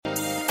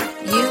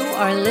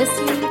are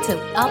listening to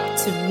Up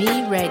to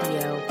Me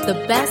Radio,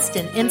 the best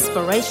in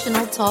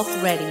inspirational talk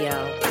radio.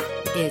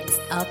 It's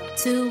up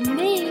to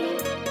me.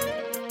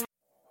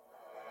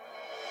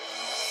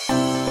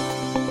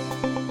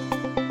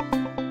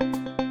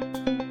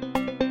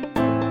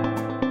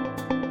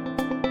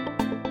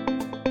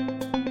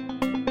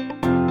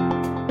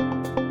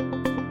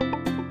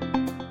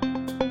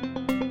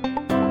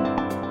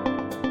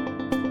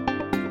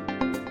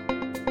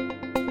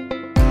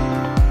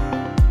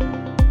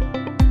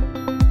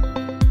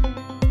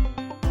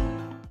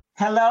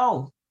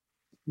 Hello,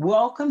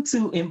 welcome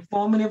to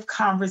Informative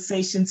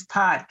Conversations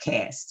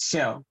podcast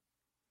show.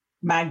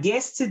 My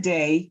guest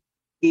today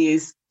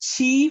is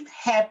Chief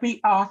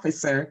Happy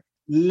Officer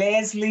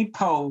Leslie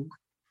Pogue.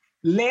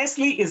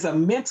 Leslie is a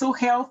mental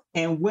health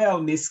and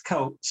wellness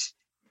coach.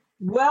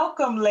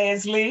 Welcome,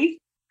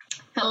 Leslie.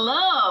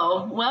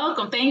 Hello,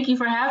 welcome. Thank you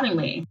for having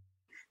me.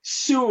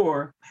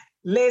 Sure.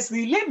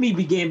 Leslie, let me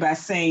begin by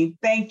saying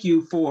thank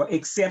you for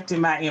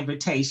accepting my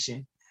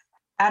invitation.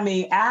 I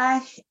mean,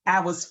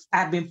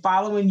 I've been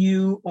following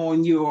you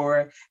on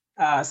your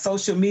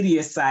social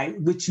media site,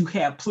 which you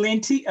have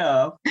plenty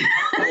of,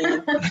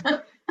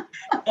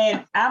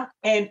 and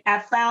I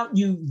found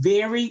you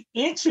very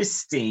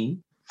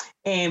interesting.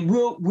 And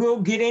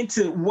we'll get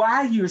into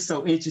why you're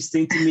so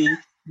interesting to me.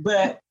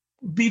 But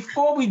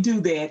before we do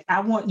that,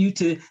 I want you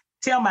to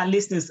tell my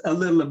listeners a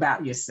little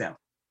about yourself.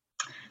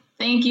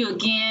 Thank you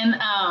again.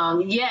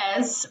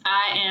 Yes,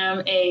 I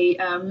am a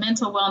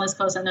mental wellness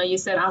coach. I know you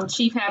said I'm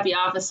Chief Happy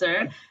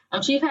Officer.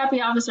 I'm Chief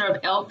Happy Officer of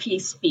LP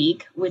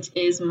Speak, which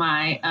is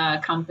my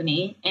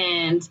company.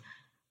 And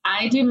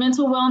I do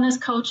mental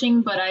wellness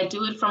coaching, but I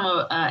do it from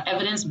a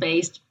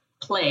evidence-based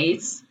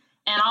place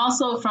and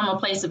also from a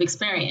place of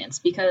experience,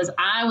 because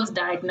I was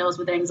diagnosed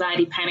with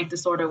anxiety, panic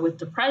disorder with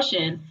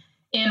depression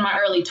in my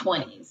early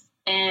 20s.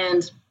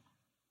 And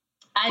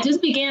I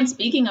just began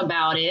speaking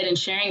about it and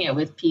sharing it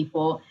with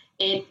people.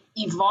 It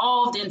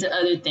evolved into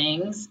other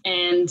things,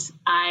 and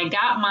I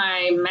got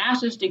my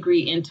master's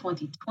degree in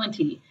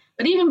 2020.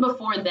 But even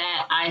before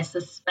that, I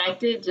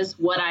suspected, just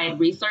what I had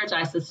researched,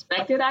 I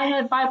suspected I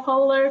had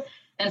bipolar.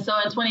 And so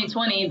in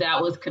 2020,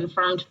 that was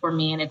confirmed for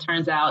me. And it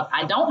turns out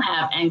I don't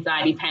have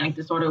anxiety, panic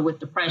disorder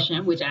with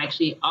depression, which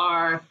actually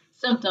are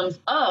symptoms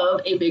of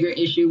a bigger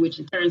issue, which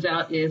it turns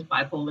out is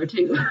bipolar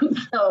 2.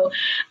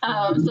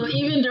 So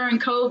even during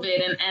COVID,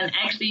 and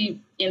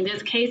actually in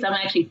this case, I'm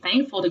actually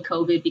thankful to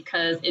COVID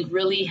because it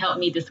really helped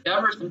me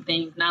discover some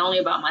things, not only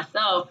about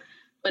myself,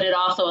 but it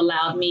also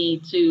allowed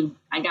me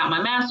I got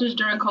my master's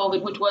during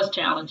COVID, which was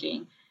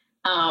challenging.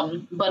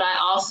 But I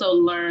also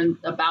learned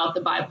about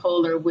the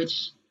bipolar,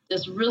 which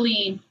just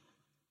really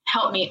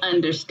helped me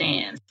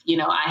understand. You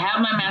know, I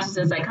have my master's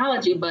in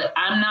psychology, but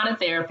I'm not a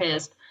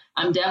therapist.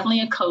 I'm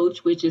definitely a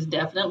coach, which is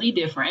definitely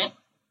different.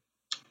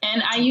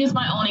 And I use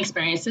my own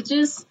experience to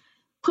just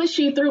push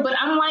you through. But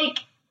I'm like,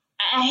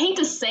 I hate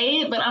to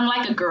say it, but I'm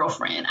like a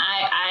girlfriend.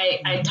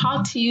 I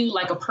talk to you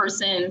like a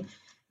person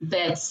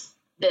that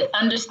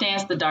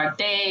understands the dark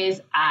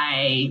days.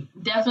 I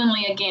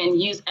definitely, again,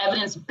 use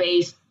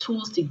evidence-based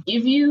tools to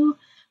give you.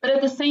 But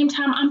at the same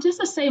time, I'm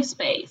just a safe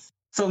space.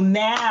 So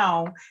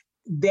now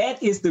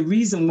that is the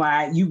reason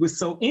why you were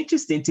so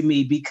interesting to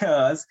me,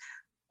 because,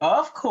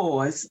 of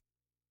course,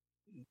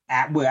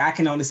 I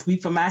can only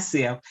speak for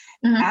myself.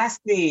 Mm-hmm. I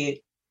said,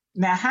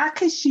 now, how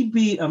could she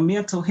be a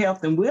mental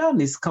health and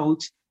wellness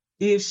coach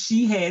if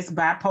she has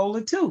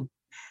bipolar 2?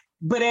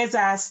 But as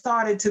I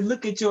started to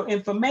look at your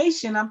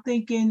information, I'm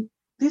thinking,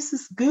 this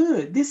is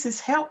good. This is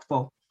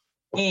helpful.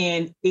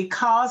 And it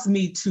caused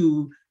me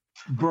to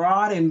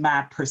broaden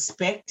my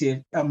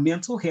perspective of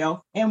mental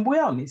health and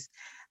wellness.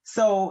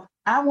 So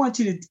I want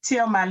you to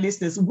tell my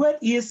listeners, what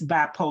is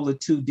bipolar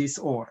 2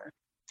 disorder?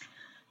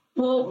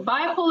 Well,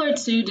 bipolar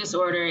 2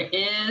 disorder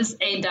is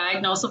a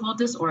diagnosable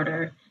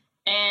disorder,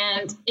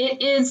 and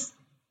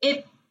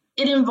it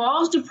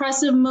involves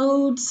depressive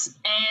moods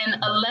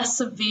and a less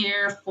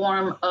severe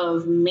form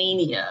of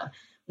mania,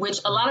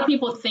 which a lot of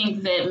people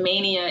think that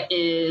mania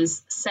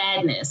is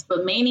sadness,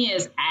 but mania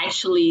is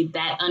actually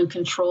that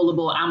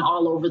uncontrollable, I'm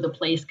all over the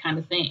place kind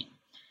of thing.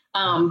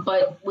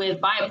 But with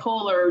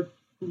bipolar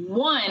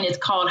 1, it's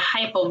called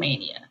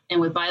hypomania, and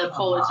with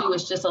bipolar 2,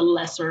 it's just a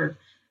lesser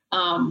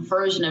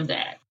version of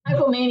that.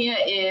 Hypomania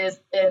is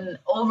an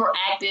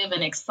overactive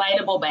and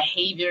excitable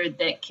behavior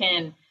that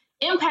can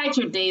impact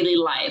your daily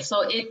life.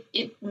 So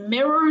it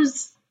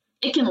mirrors,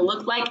 it can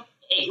look like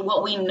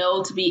what we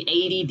know to be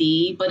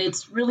ADD, but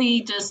it's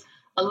really just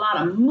a lot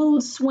of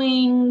mood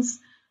swings.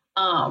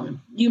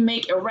 You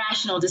make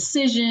irrational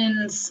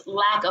decisions,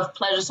 lack of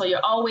pleasure. So you're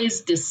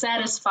always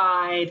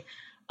dissatisfied.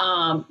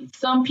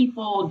 Some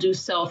people do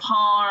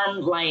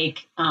self-harm,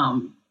 like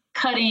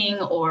cutting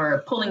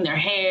or pulling their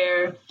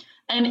hair.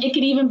 And it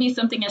could even be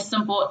something as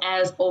simple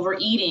as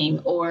overeating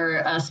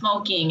or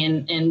smoking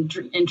and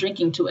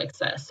drinking to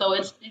excess. So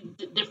it's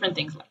different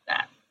things like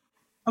that.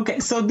 Okay,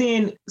 so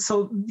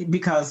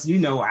because, you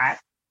know,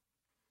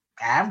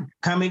 I've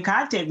come in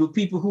contact with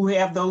people who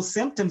have those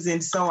symptoms.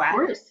 And so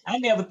I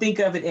never think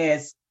of it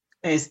as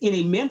as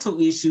any mental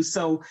issue.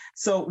 So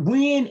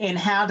when and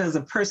how does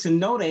a person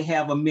know they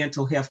have a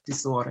mental health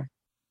disorder?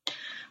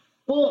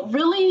 Well,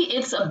 really,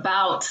 it's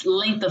about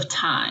length of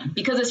time,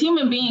 because as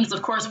human beings,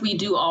 of course, we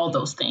do all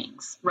those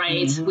things,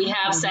 right? Mm-hmm. We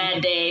have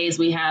sad days,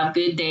 we have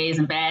good days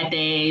and bad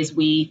days.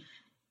 We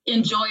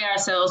enjoy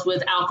ourselves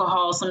with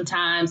alcohol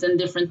sometimes and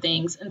different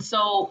things. And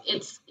so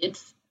it's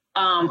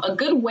a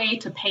good way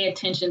to pay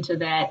attention to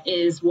that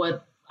is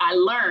what I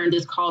learned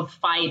is called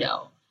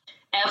FIDO,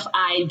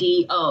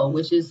 FIDO,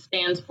 which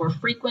stands for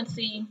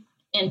frequency,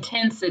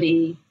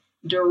 intensity,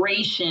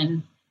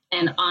 duration,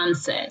 and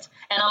onset.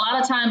 And a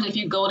lot of times if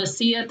you go to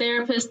see a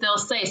therapist, they'll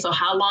say, so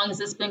how long has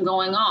this been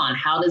going on?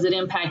 How does it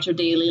impact your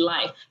daily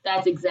life?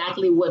 That's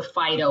exactly what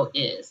FIDO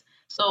is.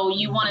 So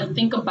you want to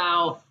think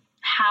about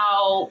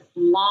how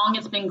long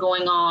it's been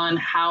going on,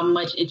 how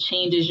much it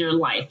changes your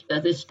life.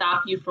 Does it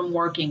stop you from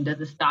working?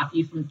 Does it stop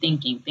you from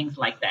thinking? Things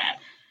like that.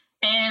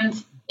 And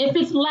if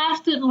it's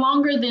lasted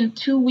longer than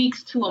 2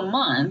 weeks to a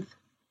month,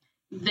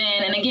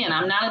 then, and again,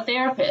 I'm not a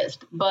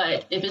therapist,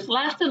 but if it's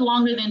lasted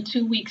longer than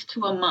 2 weeks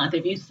to a month,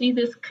 if you see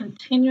this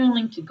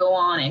continuing to go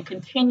on and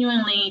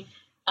continually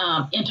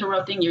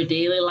interrupting your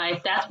daily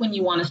life, that's when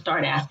you want to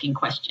start asking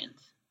questions.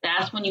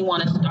 That's when you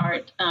want to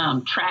start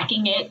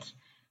tracking it.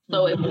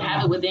 So if you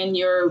have it within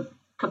your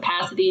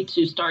capacity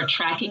to start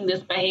tracking this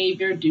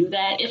behavior, do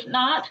that. If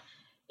not,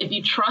 if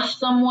you trust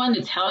someone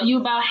to tell you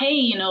about,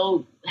 hey,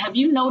 have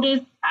you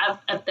noticed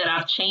that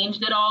I've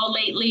changed at all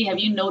lately? Have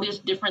you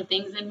noticed different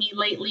things in me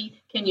lately?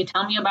 Can you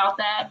tell me about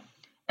that?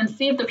 And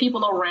see if the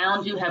people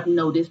around you have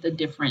noticed a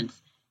difference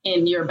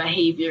in your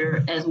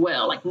behavior as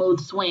well, like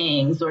mood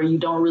swings, or you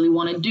don't really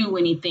want to do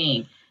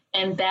anything.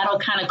 And that'll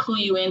kind of clue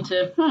you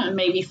into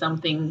maybe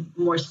something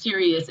more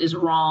serious is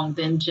wrong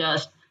than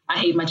just I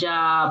hate my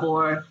job,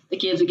 or the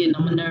kids are getting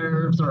on my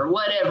nerves, or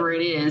whatever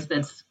it is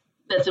that's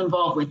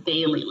involved with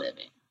daily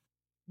living.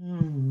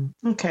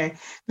 Okay.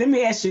 Let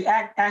me ask you,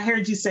 I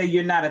heard you say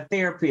you're not a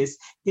therapist.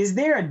 Is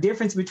there a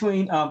difference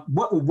between,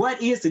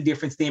 what is the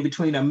difference then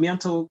between a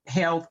mental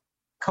health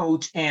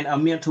coach and a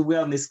mental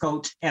wellness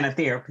coach and a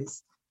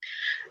therapist?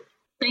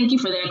 Thank you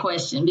for that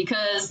question,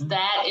 because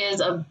that is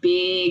a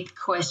big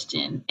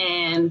question.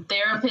 And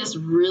therapists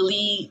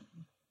really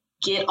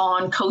get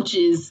on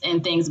coaches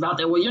and things about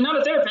that. Well, you're not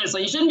a therapist, so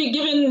you shouldn't be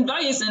giving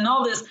advice and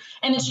all this.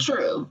 And it's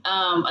true.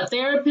 A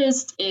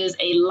therapist is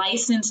a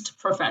licensed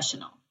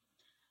professional.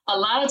 A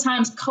lot of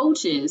times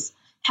coaches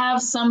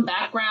have some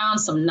background,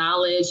 some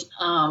knowledge.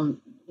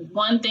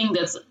 One thing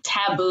that's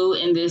taboo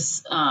in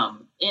this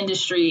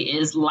industry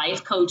is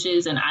life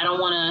coaches. And I don't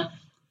want to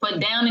put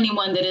down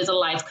anyone that is a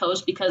life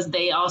coach, because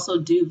they also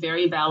do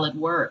very valid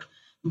work.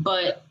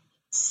 But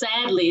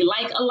sadly,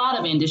 like a lot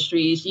of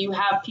industries, you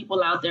have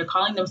people out there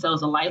calling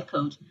themselves a life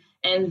coach,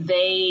 and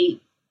they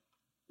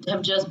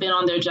have just been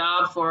on their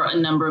job for a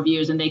number of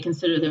years, and they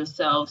consider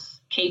themselves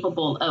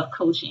capable of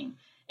coaching.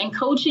 And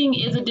coaching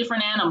is a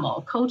different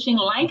animal. Coaching,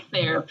 like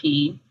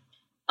therapy,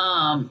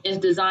 is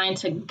designed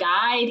to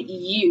guide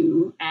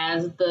you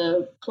as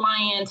the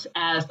client,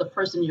 as the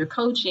person you're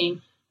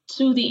coaching,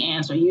 to the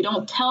answer. You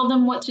don't tell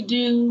them what to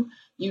do.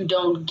 You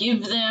don't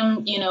give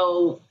them,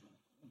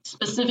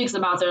 specifics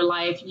about their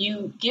life.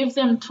 You give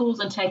them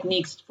tools and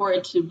techniques for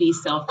it to be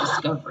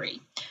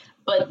self-discovery.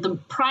 But the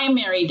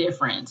primary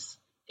difference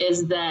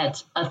is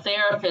that a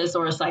therapist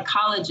or a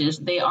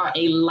psychologist, they are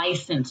a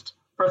licensed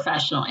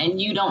professional,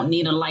 and you don't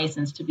need a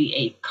license to be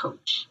a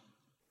coach.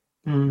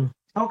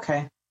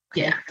 Okay.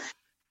 Yeah.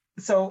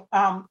 So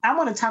I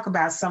want to talk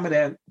about some of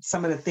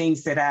the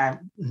things that I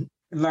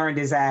learned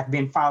as I've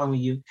been following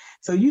you.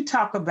 So you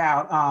talk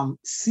about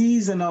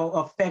seasonal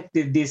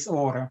affective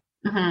disorder.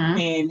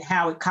 And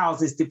how it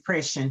causes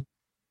depression.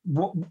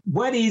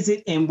 What is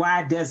it, and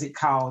why does it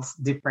cause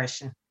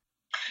depression?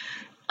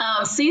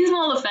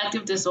 Seasonal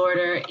affective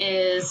disorder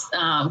is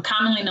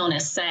commonly known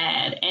as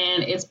SAD,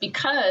 and it's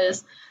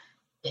because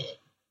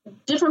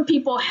different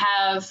people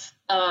have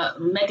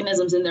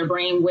mechanisms in their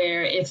brain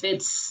where if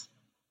it's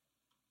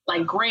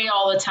like gray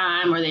all the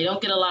time, or they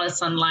don't get a lot of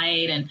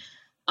sunlight, and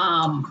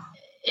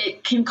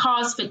it can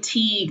cause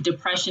fatigue,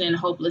 depression, and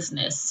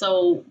hopelessness.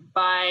 So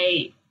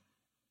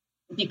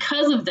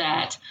because of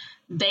that,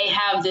 they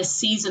have this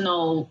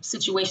seasonal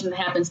situation that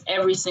happens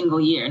every single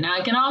year. Now,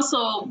 it can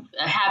also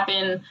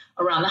happen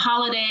around the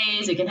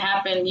holidays. It can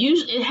happen,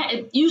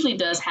 it usually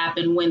does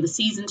happen when the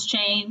seasons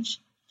change.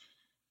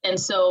 And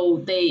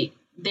so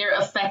they're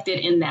affected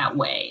in that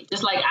way.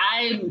 Just like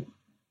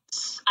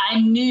I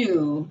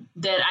knew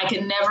that I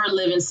could never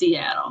live in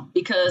Seattle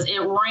because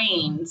it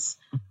rains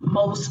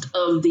most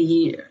of the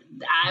year.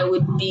 I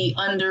would be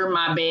under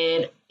my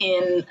bed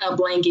in a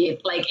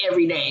blanket like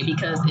every day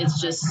because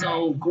it's just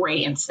so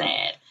gray and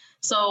sad.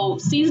 So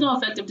seasonal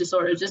affective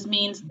disorder just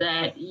means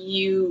that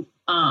you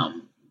don't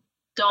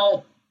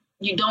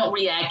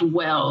react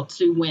well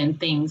to when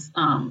things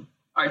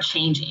are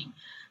changing.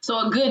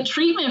 So a good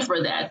treatment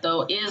for that,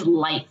 though, is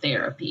light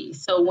therapy.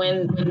 So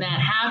when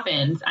that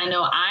happens, I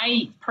know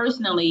I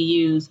personally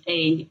use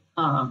a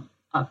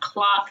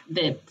clock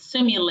that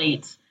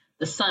simulates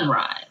the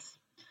sunrise.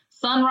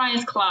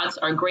 sunrise clocks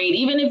are great.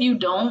 Even if you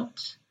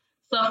don't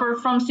suffer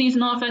from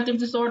seasonal affective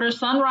disorder,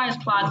 sunrise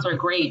clocks are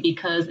great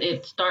because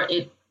it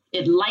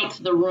lights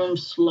the room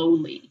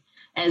slowly,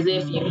 as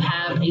if you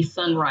have a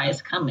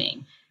sunrise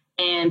coming.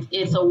 And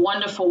it's a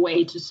wonderful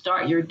way to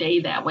start your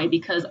day that way,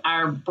 because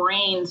our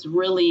brains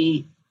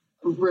really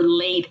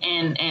relate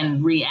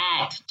and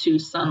react to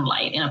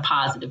sunlight in a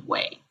positive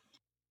way.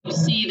 You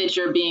see that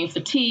you're being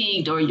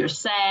fatigued, or you're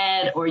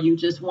sad, or you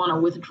just want to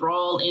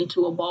withdraw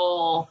into a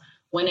ball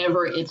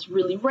whenever it's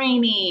really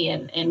rainy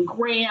and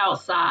gray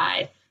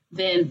outside,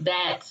 then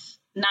that's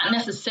not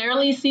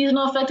necessarily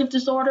seasonal affective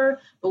disorder.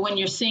 But when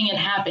you're seeing it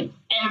happen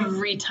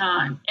every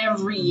time,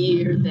 every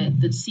year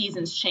that the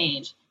seasons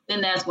change,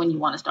 then that's when you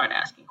want to start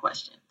asking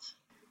questions.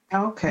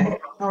 Okay.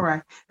 All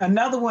right.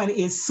 Another one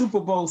is Super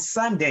Bowl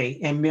Sunday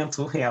and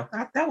mental health.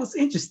 That was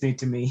interesting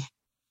to me.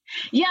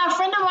 Yeah, a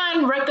friend of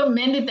mine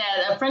recommended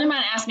that. A friend of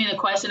mine asked me the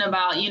question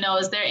about,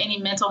 is there any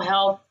mental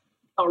health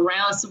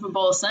around Super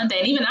Bowl Sunday?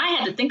 And even I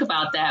had to think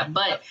about that.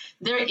 But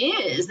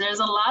there's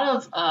a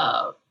lot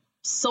of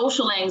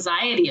social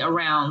anxiety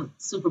around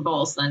Super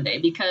Bowl Sunday,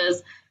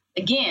 because,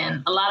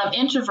 again, a lot of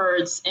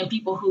introverts and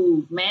people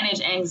who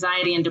manage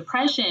anxiety and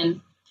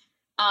depression,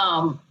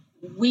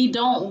 we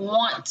don't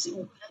want,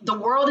 the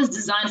world is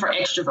designed for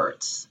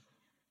extroverts.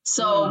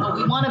 So, but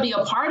we want to be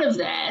a part of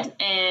that.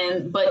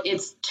 But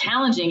it's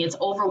challenging. It's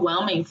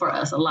overwhelming for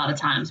us a lot of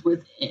times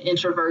with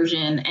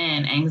introversion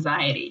and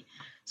anxiety.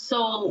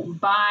 So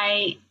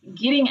by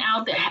getting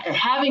out there,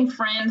 having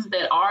friends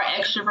that are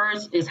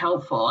extroverts is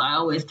helpful. I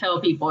always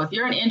tell people, if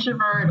you're an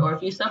introvert or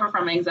if you suffer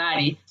from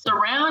anxiety,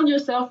 surround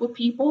yourself with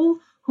people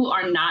who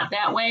are not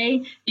that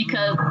way,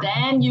 because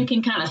then you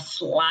can kind of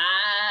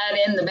slide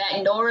in the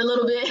back door a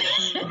little bit.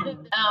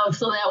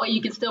 So that way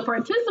you can still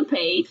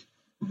participate,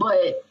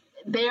 but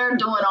they're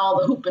doing all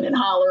the hooping and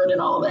hollering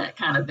and all that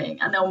kind of thing.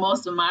 I know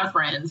most of my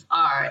friends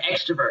are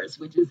extroverts,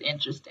 which is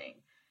interesting.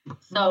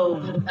 So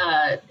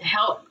that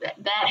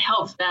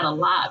helps that a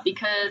lot,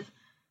 because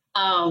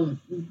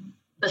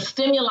the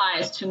stimuli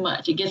is too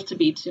much. It gets to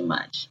be too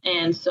much.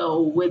 And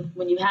so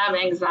when you have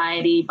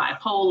anxiety,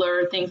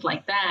 bipolar, things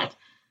like that,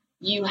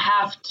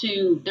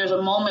 there's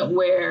a moment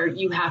where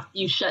you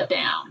shut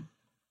down.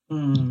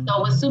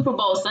 So with Super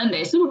Bowl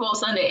Sunday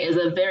is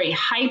a very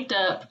hyped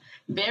up,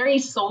 very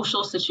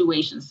social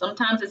situation.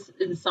 Sometimes it's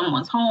in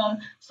someone's home,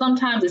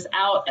 sometimes it's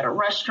out at a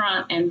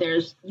restaurant, and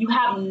you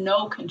have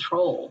no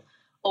control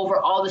over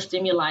all the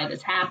stimuli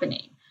that's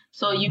happening.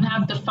 So you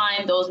have to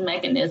find those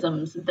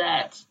mechanisms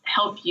that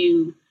help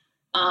you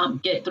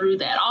get through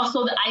that.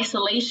 Also, the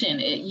isolation.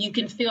 You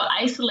can feel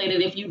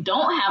isolated if you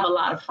don't have a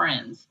lot of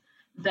friends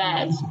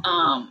that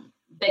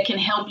can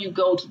help you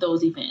go to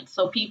those events.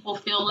 So people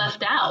feel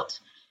left out.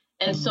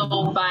 And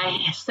so by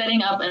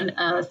setting up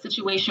a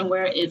situation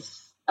where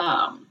it's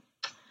a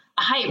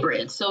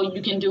hybrid, so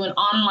you can do an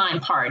online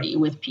party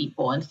with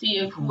people and see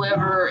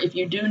if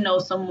you do know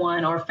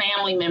someone or a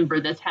family member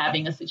that's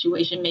having a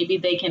situation, maybe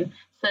they can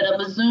set up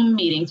a Zoom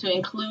meeting to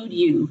include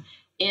you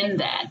in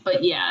that.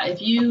 But yeah,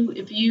 if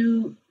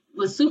you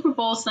with Super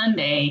Bowl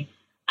Sunday,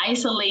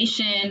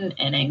 isolation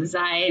and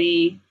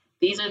anxiety,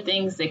 these are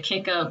things that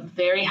kick up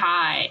very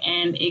high,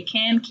 and it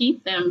can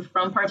keep them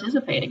from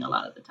participating a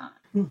lot of the time.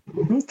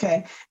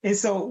 Okay. And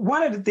so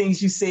one of the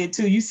things you said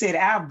too, you said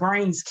our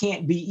brains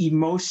can't be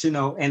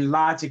emotional and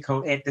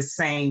logical at the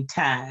same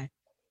time.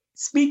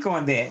 Speak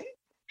on that.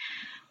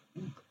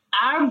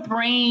 Our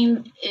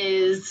brain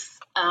is,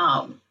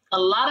 a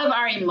lot of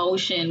our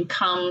emotion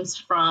comes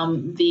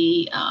from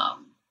the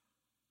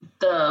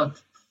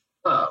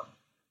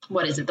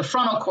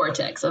frontal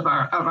cortex of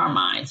our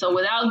mind. So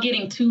without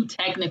getting too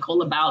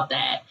technical about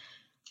that,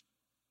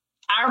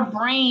 our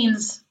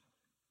brains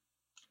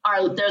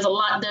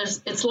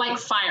it's like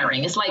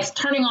firing. It's like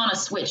turning on a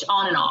switch,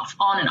 on and off,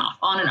 on and off,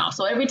 on and off.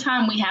 So every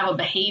time we have a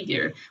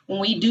behavior, when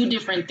we do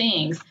different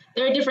things,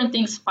 there are different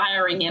things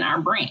firing in our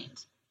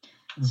brains.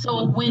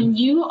 So when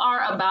you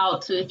are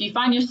if you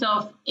find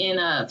yourself in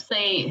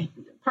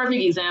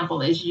perfect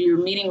example is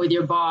you're meeting with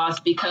your boss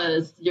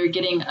because you're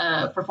getting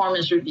a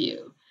performance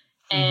review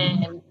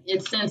and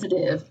it's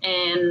sensitive,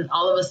 and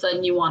all of a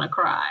sudden you want to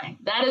cry.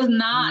 That is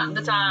not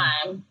the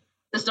time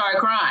to start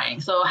crying.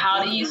 So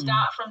how do you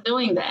stop from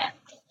doing that?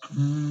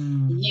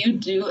 You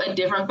do a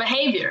different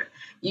behavior.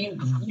 You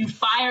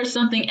fire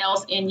something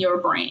else in your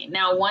brain.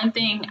 Now, one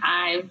thing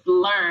I've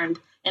learned,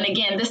 and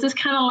again, this is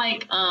kind of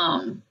like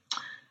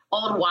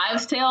old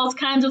wives' tales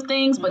kinds of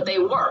things, but they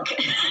work.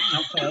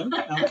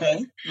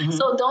 Okay.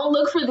 So don't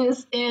look for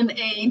this in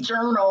a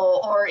journal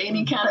or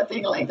any kind of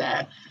thing like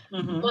that.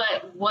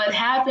 But what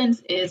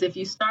happens is if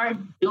you start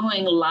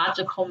doing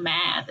logical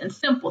math and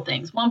simple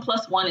things, 1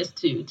 + 1 is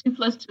 2,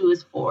 2 + 2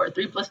 is 4,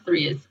 3 +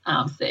 3 is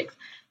 6,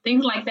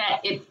 things like that,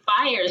 it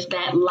fires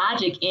that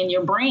logic in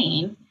your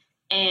brain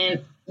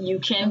and you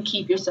can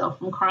keep yourself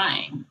from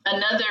crying.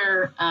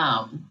 Another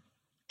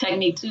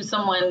technique too,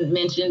 someone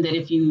mentioned that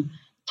if you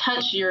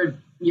touch your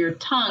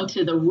tongue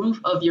to the roof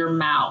of your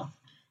mouth,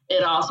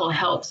 it also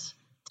helps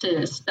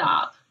to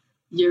stop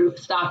you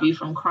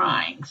from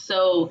crying.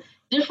 So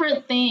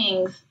different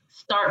things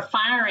start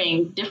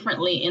firing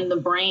differently in the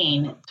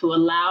brain to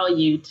allow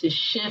you to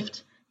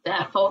shift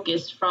that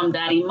focus from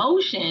that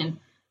emotion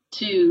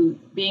to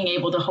being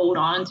able to hold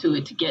on to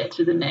it to get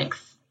to the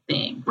next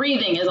thing.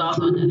 Breathing is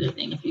also another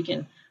thing. If you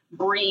can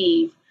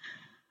breathe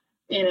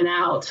in and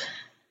out,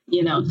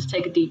 just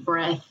take a deep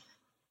breath,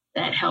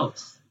 that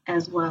helps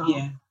as well.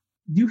 Yeah.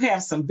 You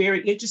have some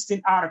very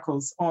interesting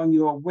articles on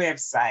your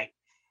website.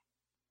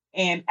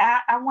 And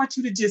I want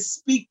you to just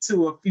speak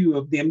to a few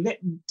of them.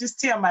 Just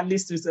tell my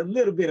listeners a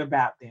little bit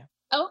about them.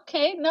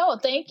 Okay, no,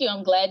 thank you.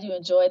 I'm glad you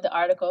enjoyed the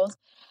articles.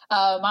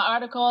 My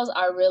articles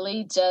are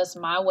really just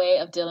my way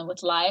of dealing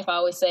with life. I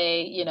always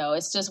say,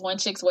 it's just one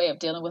chick's way of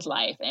dealing with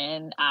life.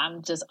 And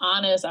I'm just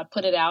honest. I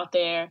put it out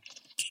there.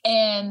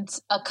 And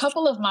a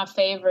couple of my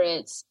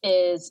favorites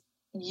is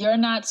You're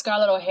Not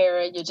Scarlett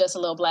O'Hara, You're Just a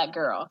Little Black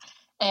Girl.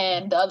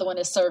 And the other one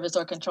is Service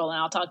or Control. And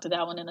I'll talk to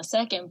that one in a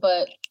second.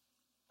 But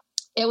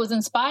it was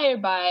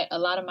inspired by a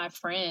lot of my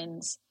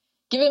friends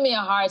giving me a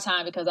hard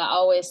time because I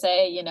always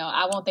say,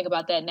 I won't think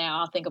about that now.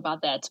 I'll think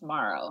about that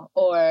tomorrow.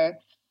 Or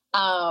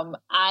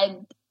I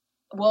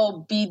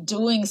will be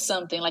doing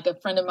something. Like a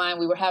friend of mine,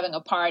 we were having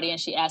a party and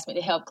she asked me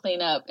to help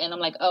clean up. And I'm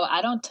like, oh,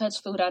 I don't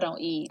touch food I don't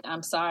eat.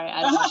 I'm sorry.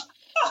 I don't.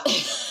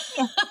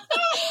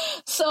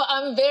 So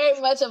I'm very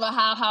much of a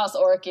hothouse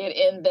orchid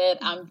in that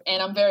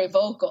I'm very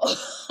vocal.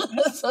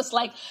 So it's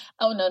like,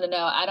 oh no,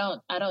 I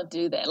don't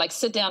do that. Like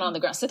sit down on the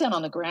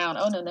ground.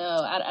 Oh no,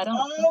 I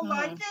don't. Oh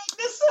my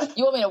goodness.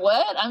 You want me to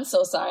what? I'm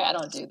so sorry. I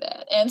don't do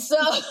that. And so,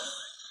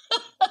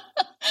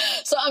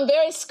 so I'm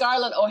very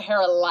Scarlett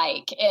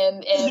O'Hara-like,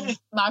 and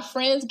my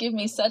friends give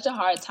me such a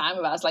hard time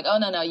about it. It's like, oh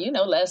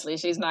no, Leslie,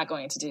 she's not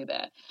going to do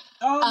that.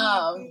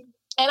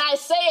 And I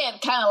say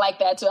it kind of like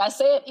that too. I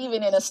say it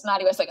even in a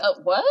snotty way. It's like, oh,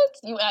 what?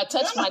 I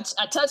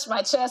touch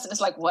my chest, and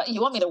it's like, what?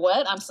 You want me to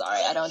what? I'm sorry,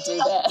 I don't do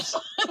that.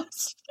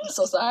 I'm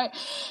so sorry.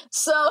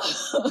 So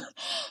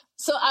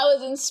I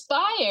was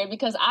inspired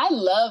because I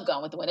love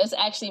Gone with the Wind. It's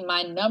actually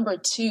my number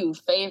 2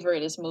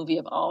 favorite movie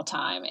of all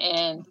time,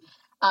 and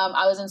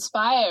I was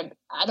inspired.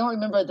 I don't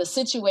remember the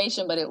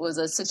situation, but it was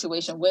a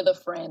situation with a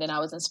friend, and I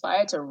was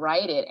inspired to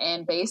write it.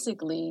 And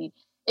basically,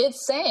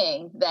 it's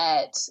saying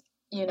that,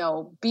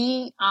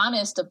 be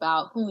honest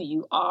about who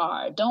you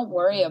are. Don't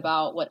worry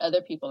about what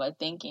other people are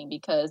thinking,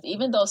 because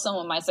even though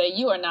someone might say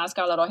you are not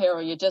Scarlett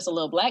O'Hara, you're just a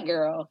little black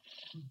girl,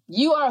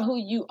 you are who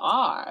you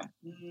are.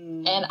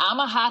 And I'm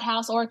a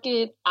hothouse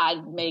orchid.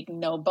 I make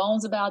no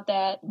bones about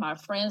that. My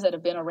friends that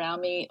have been around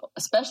me,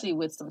 especially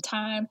with some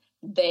time,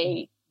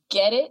 they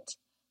get it.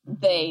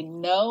 They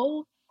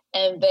know.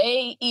 And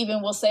they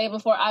even will say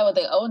before I would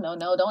think, oh, no,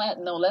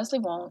 Leslie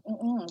won't.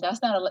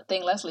 That's not a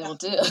thing Leslie will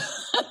do.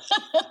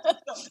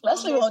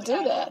 Leslie won't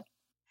do that.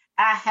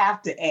 I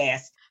have to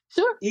ask.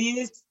 Sure.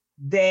 Is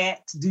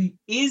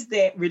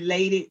that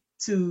related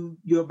to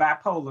your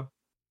bipolar?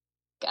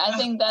 I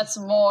think that's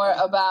more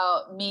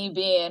about me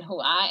being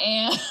who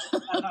I am.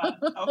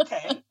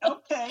 Okay.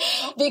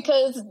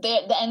 Because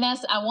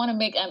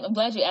I'm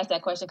glad you asked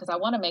that question, because I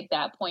want to make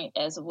that point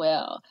as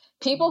well.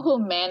 People who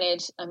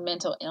manage a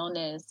mental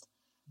illness,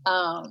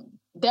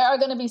 there are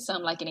going to be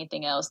some, like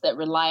anything else, that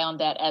rely on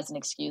that as an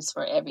excuse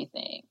for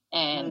everything.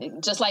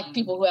 And just like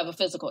people who have a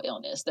physical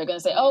illness, they're going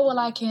to say, oh, well,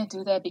 I can't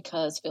do that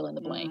because fill in the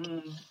blank.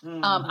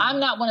 I'm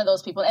not one of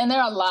those people. And there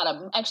are a lot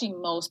of, actually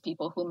most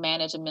people who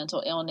manage a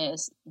mental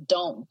illness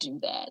don't do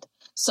that.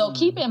 So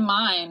keep in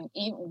mind,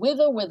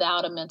 with or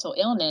without a mental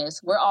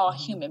illness, we're all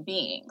human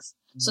beings.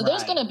 So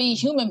there's going to be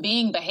human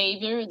being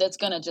behavior that's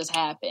going to just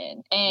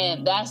happen.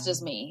 And that's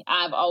just me.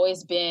 I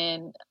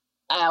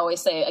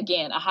always say,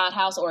 again, a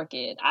hothouse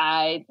orchid.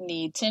 I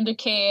need tender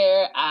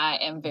care. I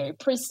am very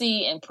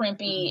prissy and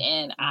primpy,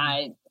 and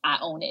I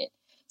own it.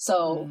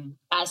 So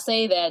I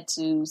say that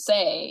to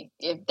say,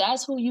 if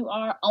that's who you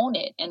are, own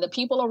it. And the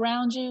people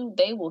around you,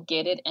 they will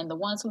get it. And the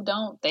ones who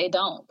don't, they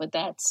don't. But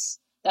that's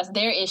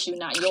their issue,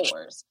 not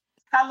yours.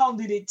 How long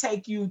did it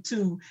take you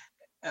to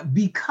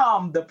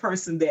become the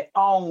person that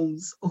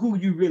owns who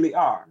you really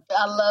are?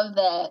 I love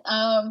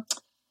that.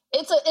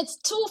 It's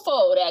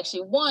twofold,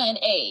 actually. One,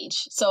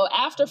 age. So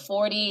after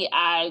 40,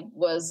 I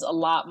was a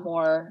lot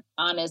more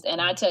honest. And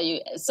I tell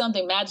you,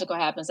 something magical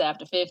happens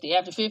after 50.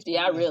 After 50,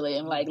 I really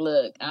am like,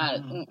 look,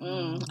 I'm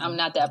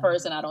not that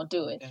person. I don't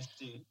do it.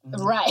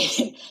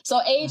 Right.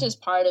 So age is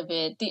part of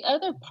it. The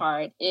other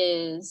part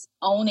is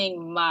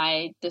owning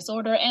my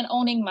disorder and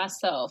owning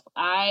myself.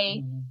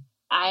 I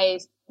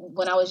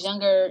when I was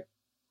younger,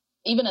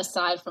 even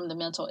aside from the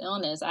mental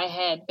illness, I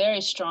had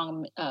very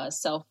strong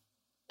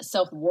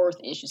self-worth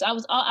issues. I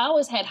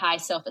always had high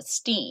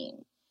self-esteem,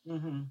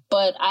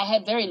 but I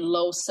had very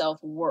low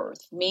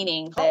self-worth,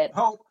 meaning that...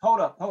 Hold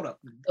up.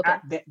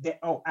 Okay.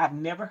 I've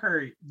never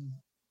heard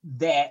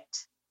that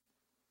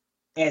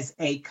as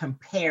a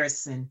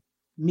comparison,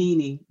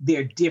 meaning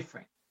they're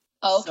different.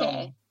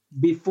 Okay. So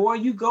before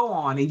you go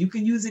on, and you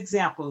can use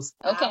examples,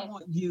 okay, I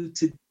want you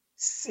to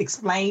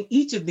explain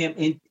each of them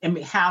and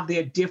how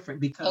they're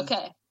different, because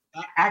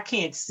I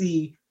can't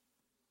see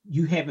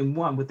you having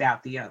one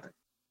without the other.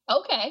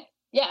 Okay.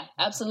 Yeah,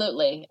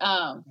 absolutely.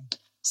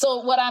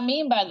 So what I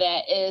mean by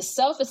that is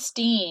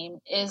self-esteem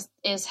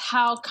is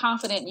how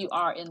confident you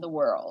are in the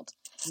world,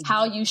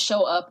 how you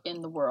show up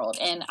in the world.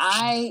 And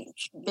I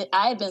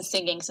had been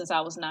singing since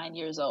I was 9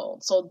 years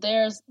old. So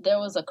there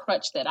was a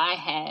crutch that I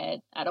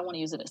had. I don't want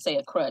to use it to say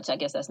a crutch. I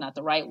guess that's not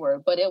the right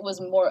word, but it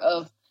was more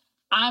of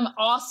I'm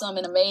awesome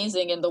and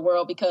amazing in the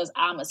world because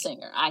I'm a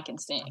singer. I can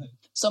sing.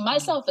 So my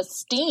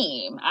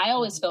self-esteem, I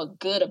always felt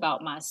good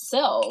about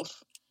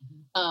myself.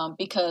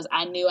 Because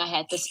I knew I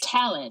had this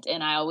talent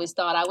and I always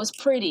thought I was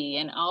pretty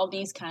and all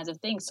these kinds of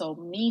things. So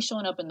me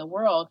showing up in the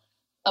world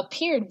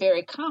appeared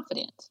very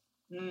confident.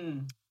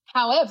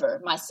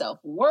 However, my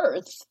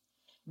self-worth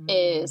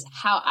is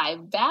how I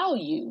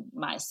value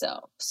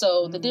myself.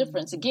 So the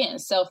difference, again,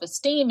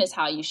 self-esteem is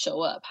how you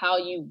show up, how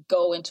you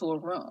go into a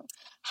room.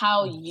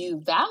 How you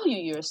value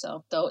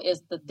yourself, though,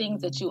 is the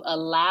things that you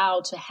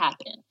allow to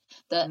happen.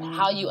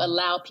 How you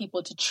allow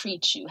people to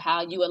treat you,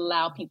 how you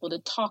allow people to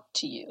talk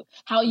to you,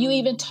 how you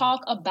even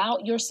talk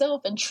about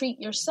yourself and treat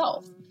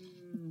yourself.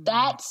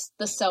 That's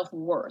the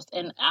self-worth.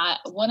 And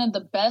one of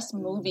the best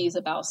movies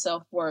about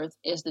self-worth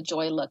is The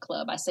Joy Luck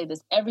Club. I say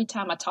this every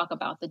time I talk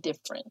about the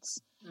difference.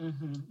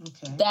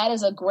 Okay. That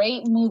is a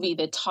great movie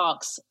that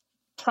talks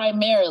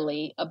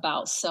primarily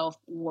about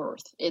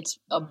self-worth. It's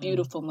a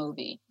beautiful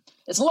movie.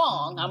 It's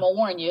long. I'm going to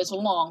warn you, it's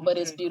long, but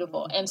it's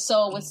beautiful. And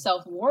so with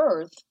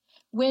self-worth,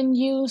 when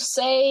you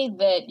say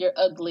that you're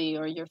ugly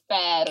or you're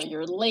fat or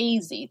you're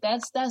lazy,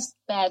 that's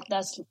bad.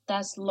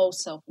 That's low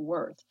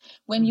self-worth.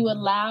 When you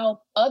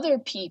allow other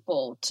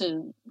people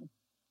to,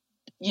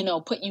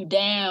 put you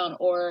down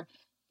or,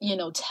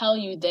 tell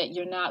you that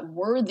you're not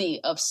worthy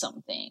of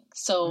something.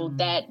 So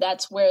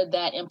that's where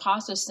that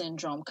imposter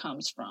syndrome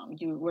comes from.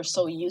 We're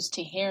so used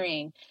to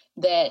hearing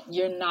that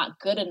you're not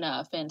good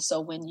enough. And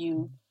so when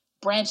you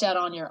branch out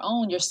on your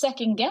own, you're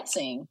second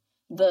guessing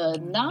the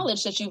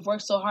knowledge that you've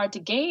worked so hard to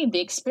gain,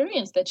 the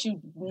experience that you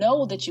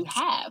know that you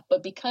have.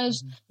 But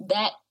because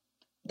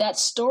that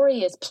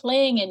story is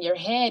playing in your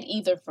head,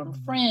 either from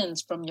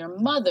friends, from your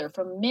mother,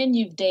 from men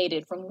you've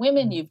dated, from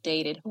women you've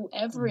dated,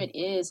 whoever it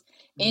is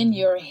in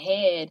your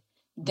head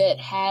that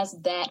has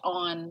that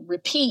on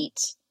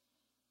repeat,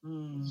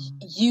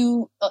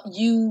 you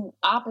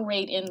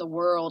operate in the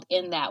world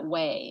in that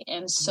way.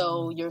 And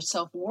so your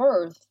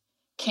self-worth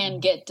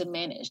can get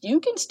diminished. You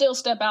can still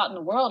step out in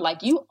the world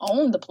like you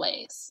own the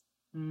place.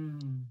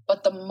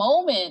 But the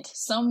moment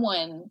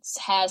someone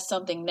has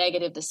something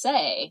negative to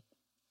say,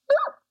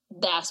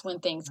 that's when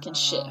things can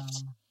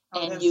shift.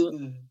 And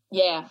you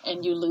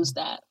lose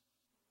that.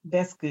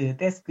 That's good.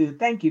 That's good.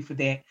 Thank you for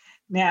that.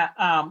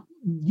 Now,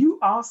 you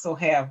also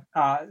have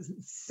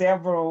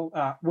several,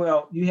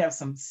 you have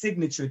some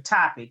signature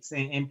topics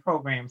and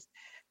programs.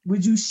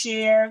 Would you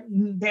share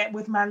that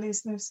with my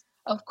listeners?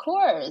 Of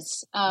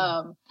course.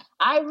 I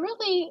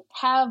really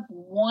have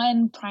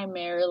one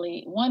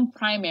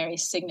primary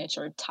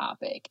signature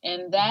topic,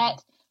 and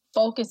that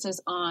focuses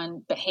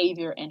on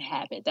behavior and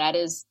habit.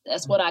 That's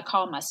what I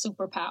call my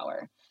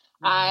superpower.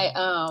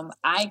 I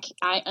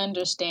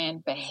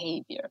understand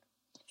behavior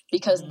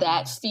because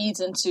that feeds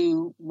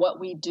into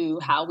what we do,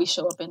 how we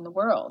show up in the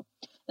world.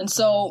 And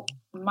so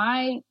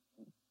my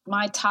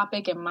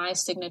topic and my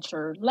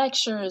signature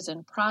lectures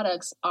and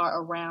products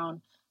are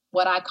around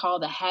what I call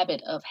the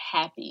habit of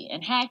happy.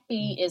 And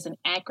happy is an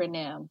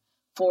acronym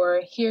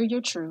for hear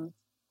your truth,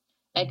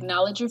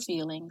 acknowledge your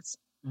feelings,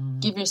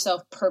 give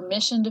yourself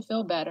permission to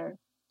feel better,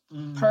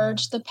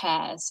 purge the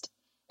past,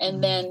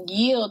 and then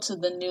yield to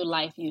the new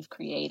life you've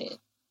created.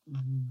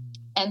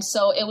 And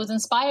so it was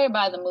inspired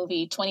by the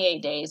movie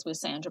 28 Days with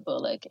Sandra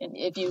Bullock. And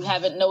if you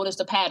haven't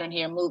noticed a pattern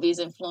here, movies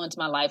influence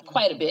my life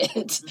quite a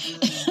bit,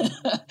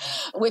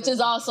 which is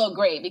also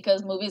great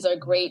because movies are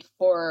great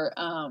for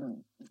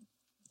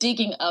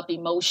digging up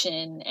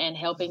emotion and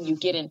helping you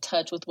get in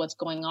touch with what's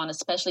going on,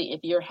 especially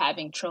if you're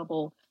having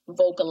trouble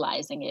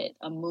vocalizing it.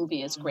 A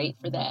movie is great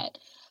for that.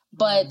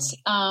 But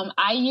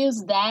I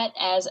use that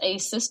as a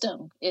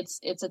system. It's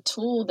a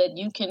tool that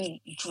you can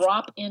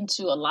drop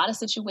into a lot of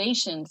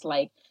situations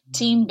like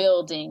team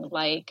building,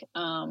 like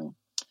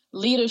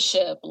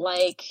leadership,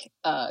 like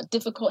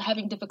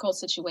having difficult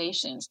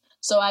situations.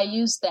 So I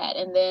use that.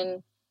 And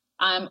then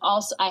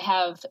I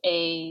have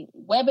a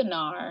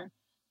webinar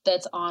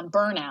that's on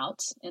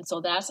burnout. And so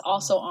that's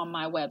also on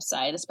my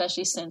website,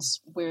 especially since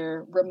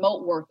we're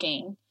remote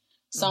working.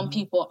 Some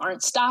people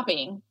aren't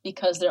stopping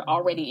because they're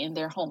already in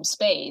their home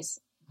space.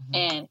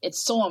 And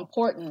it's so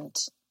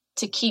important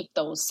to keep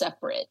those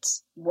separate,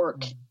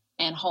 work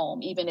and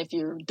home, even if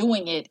you're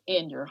doing it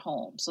in your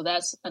home. So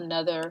that's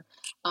another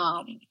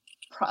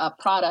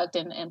product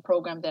and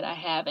program that I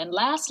have. And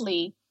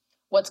lastly,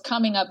 what's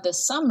coming up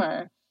this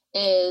summer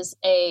is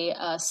a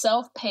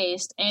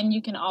self-paced, and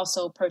you can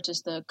also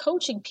purchase the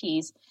coaching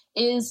piece,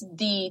 is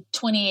the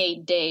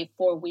 28-day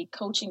 4-week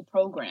coaching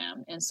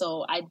program. And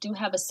so I do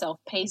have a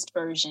self-paced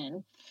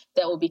version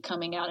that will be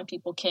coming out, and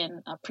people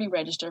can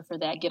pre-register for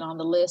that, get on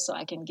the list so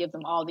I can give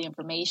them all the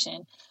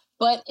information.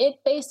 But it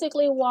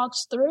basically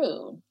walks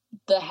through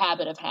the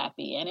habit of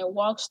happy, and it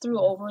walks through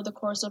over the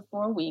course of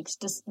 4 weeks,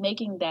 just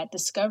making that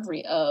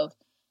discovery of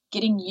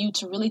getting you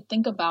to really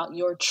think about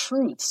your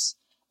truths.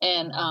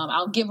 And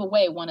I'll give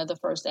away one of the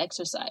first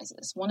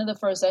exercises. One of the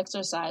first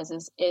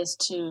exercises is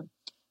to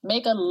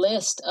make a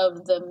list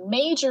of the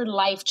major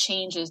life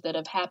changes that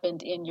have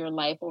happened in your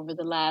life over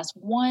the last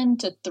 1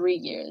 to 3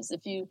 years.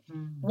 If you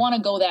want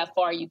to go that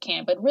far, you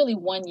can, but really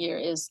 1 year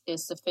is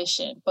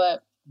sufficient.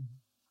 But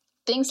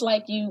things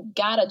like you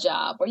got a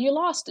job or you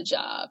lost a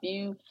job,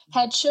 you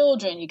had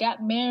children, you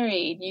got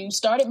married, you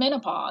started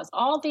menopause.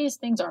 All these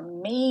things are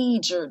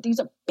major. These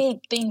are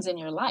big things in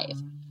your life.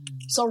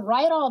 So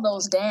write all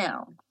those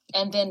down.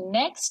 And then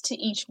next to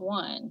each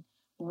one,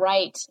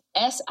 write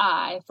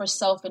SI for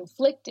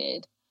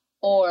self-inflicted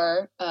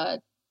or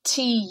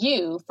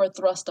TU for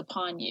thrust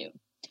upon you.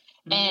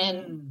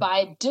 And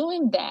by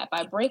doing that,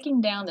 by breaking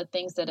down the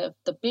things that have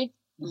the big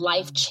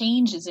life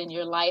changes in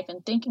your life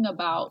and thinking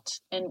about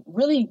and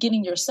really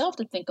getting yourself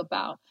to think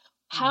about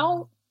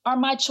how are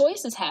my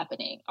choices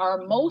happening? Are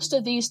most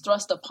of these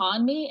thrust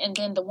upon me? And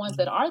then the ones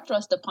that are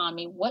thrust upon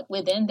me, what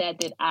within that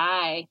did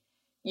I,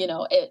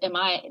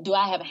 do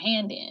I have a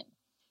hand in?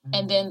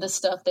 And then the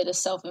stuff that is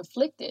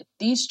self-inflicted,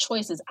 these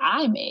choices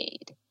I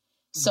made.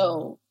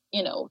 So,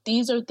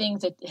 these are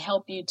things that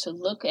help you to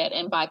look at.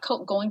 And by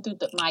going through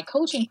my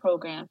coaching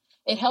program,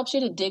 it helps you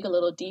to dig a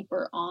little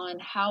deeper on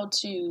how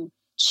to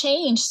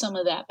change some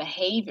of that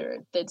behavior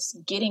that's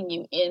getting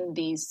you in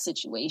these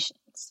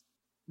situations.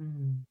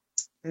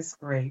 That's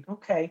great.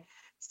 Okay.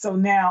 So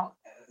now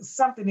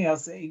something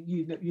else,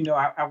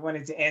 I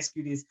wanted to ask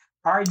you this.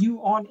 Are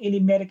you on any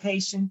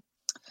medication?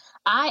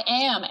 I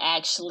am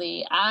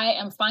actually. I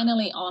am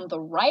finally on the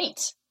right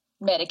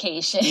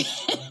medication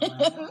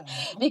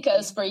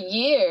because for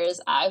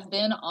years I've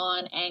been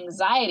on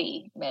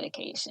anxiety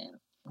medication.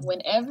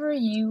 Whenever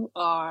you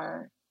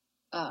are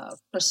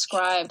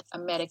prescribed a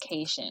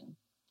medication,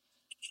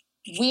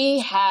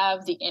 we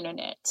have the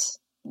internet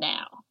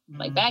now.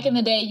 Like back in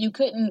the day, you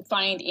couldn't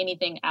find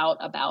anything out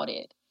about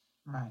it.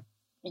 Right.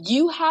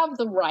 You have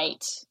the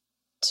right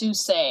to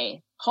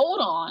say,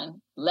 hold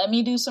on, let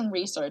me do some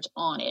research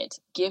on it.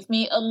 Give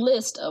me a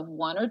list of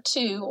 1 or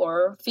 2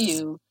 or a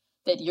few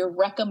that you're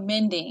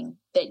recommending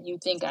that you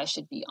think I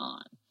should be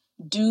on.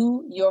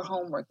 Do your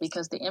homework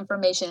because the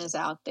information is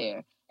out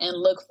there, and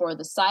look for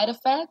the side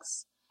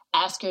effects.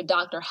 Ask your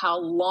doctor how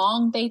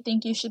long they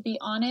think you should be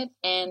on it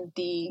and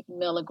the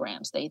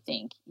milligrams they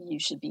think you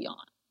should be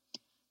on.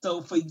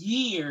 So for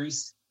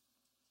years,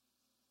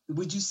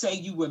 would you say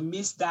you were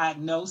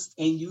misdiagnosed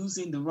and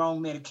using the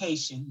wrong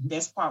medication?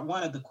 That's part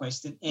one of the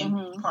question.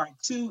 And part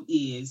two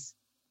is,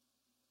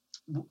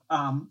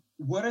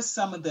 what are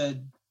some of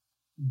the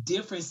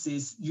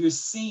differences you're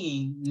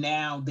seeing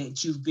now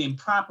that you've been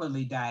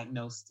properly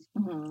diagnosed?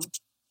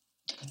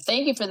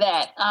 Thank you for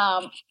that.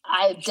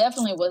 I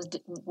definitely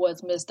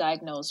was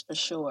misdiagnosed for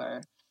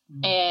sure.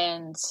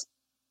 And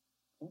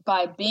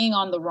by being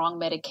on the wrong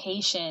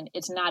medication,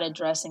 it's not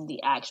addressing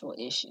the actual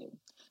issue.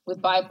 With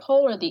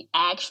bipolar,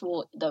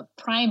 the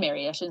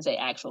primary, I shouldn't say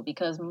actual,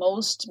 because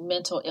most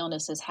mental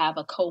illnesses have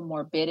a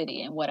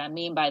comorbidity. And what I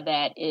mean by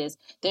that is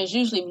there's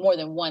usually more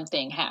than one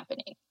thing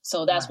happening.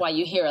 So that's why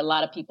you hear a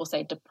lot of people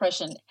say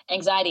depression,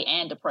 anxiety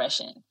and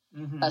depression,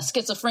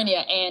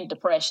 schizophrenia and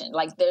depression.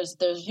 Like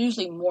there's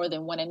usually more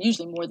than one and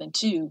usually more than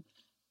two,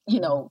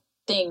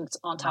 things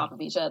on top of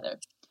each other.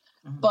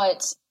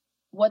 But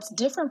what's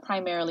different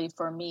primarily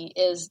for me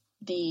is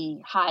the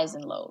highs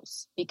and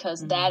lows,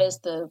 because that is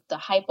the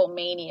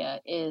hypomania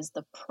is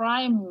the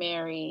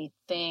primary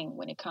thing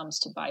when it comes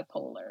to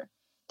bipolar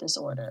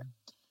disorder.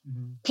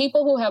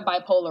 People who have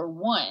bipolar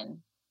 1,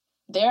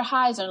 their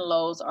highs and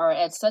lows are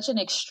at such an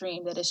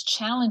extreme that it's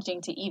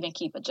challenging to even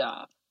keep a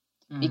job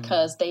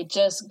because they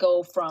just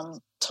go from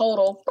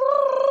total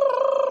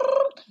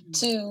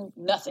to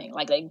nothing.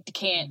 Like they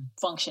can't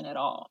function at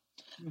all.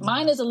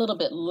 Mine is a little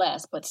bit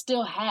less, but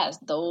still has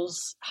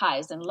those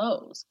highs and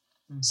lows.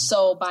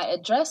 So by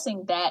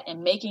addressing that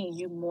and making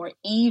you more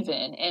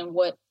even, and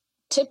what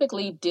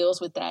typically deals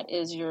with that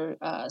is your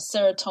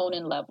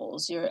serotonin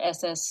levels, your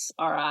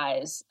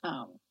SSRIs,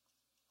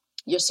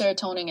 your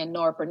serotonin and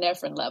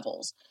norepinephrine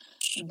levels,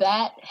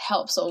 that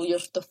helps. So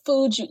the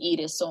food you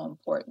eat is so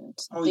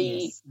important.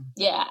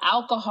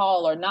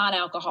 Alcohol or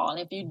non-alcohol. And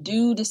if you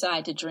do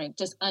decide to drink,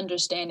 just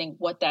understanding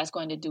what that's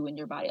going to do in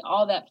your body,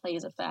 all that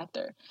plays a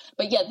factor.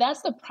 But yeah,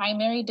 that's the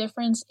primary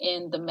difference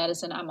in the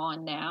medicine I'm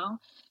on now.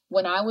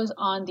 When I was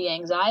on the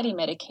anxiety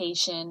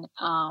medication,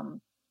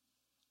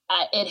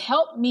 it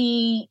helped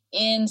me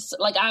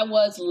I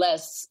was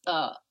less,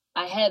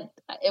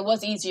 it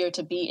was easier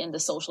to be in the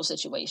social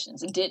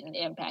situations. It didn't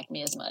impact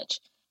me as much.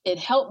 It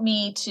helped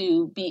me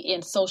to be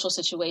in social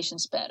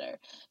situations better.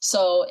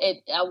 So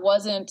I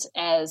wasn't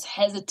as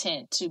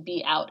hesitant to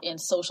be out in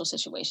social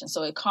situations.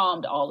 So it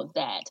calmed all of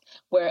that.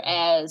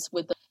 Whereas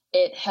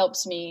it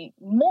helps me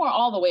more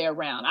all the way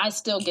around. I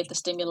still get the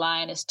stimuli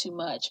and it's too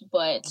much,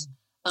 but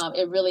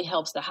it really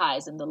helps the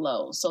highs and the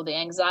lows. So the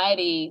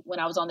anxiety, when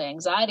I was on the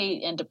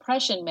anxiety and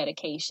depression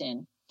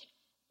medication,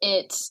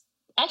 it's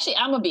actually,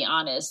 I'm going to be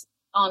honest,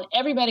 on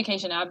every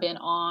medication I've been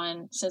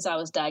on since I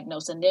was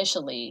diagnosed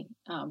initially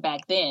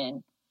back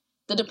then,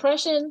 the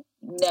depression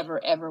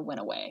never, ever went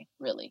away,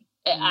 really.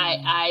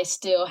 I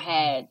still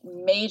had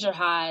major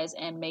highs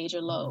and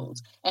major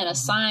lows. And a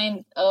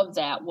sign of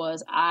that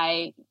was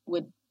I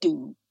would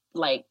do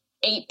like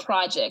 8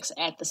 projects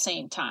at the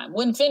same time.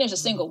 Wouldn't finish a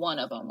single one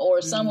of them,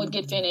 or some would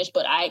get finished,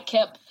 but I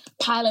kept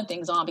piling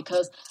things on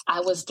because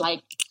I was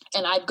like,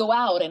 and I'd go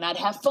out and I'd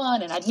have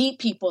fun and I'd meet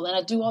people and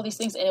I'd do all these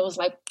things. And it was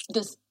like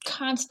this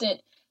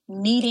constant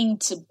needing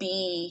to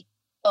be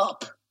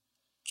up.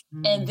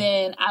 And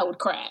then I would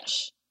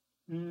crash.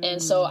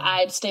 And so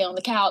I'd stay on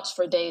the couch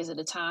for days at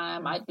a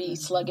time. I'd be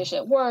sluggish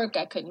at work.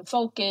 I couldn't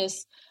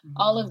focus.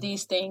 All of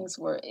these things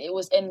it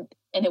was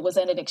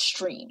at an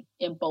extreme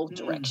in both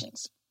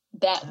directions.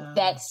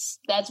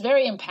 That's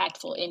very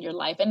impactful in your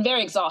life and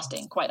very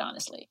exhausting, quite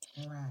honestly.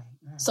 Right.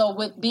 So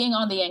with being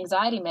on the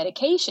anxiety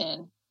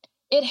medication,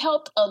 it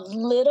helped a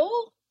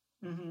little,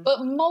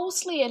 but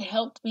mostly it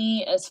helped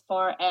me as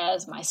far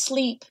as my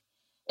sleep.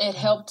 It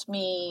helped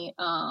me,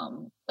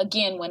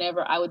 again,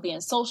 whenever I would be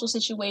in social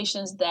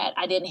situations that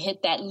I didn't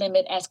hit that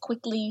limit as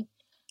quickly.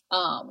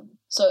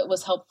 So it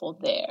was helpful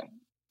there.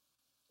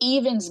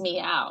 Evens me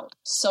out.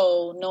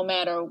 So no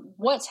matter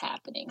what's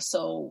happening.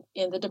 So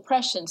in the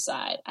depression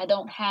side, I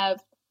don't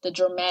have the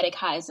dramatic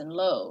highs and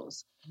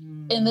lows.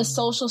 In the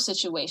social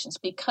situations,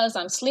 because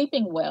I'm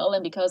sleeping well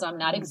and because I'm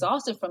not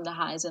exhausted from the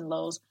highs and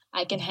lows,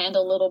 I can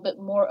handle a little bit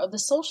more of the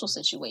social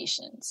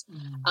situations.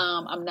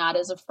 I'm not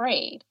as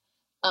afraid.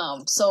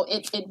 So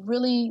it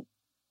really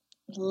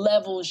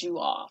levels you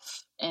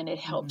off, and it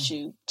helps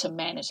you to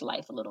manage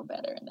life a little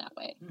better in that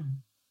way.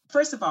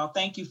 First of all,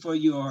 thank you for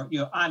your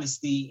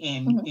honesty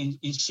and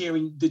in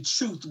sharing the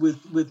truth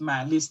with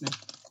my listeners.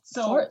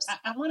 So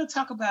I want to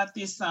talk about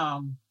this.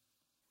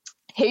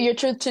 Hear Your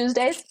Truth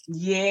Tuesdays?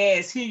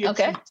 Yes, Hear Your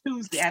Truth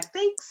Tuesday. I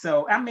think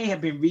so. I may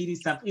have been reading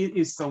something. It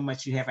is so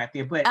much you have out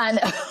there, but I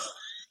know.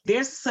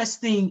 There's such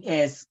thing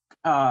as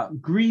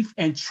grief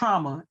and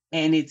trauma,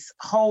 and it's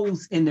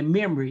holes in the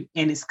memory,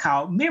 and it's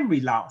called memory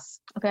loss.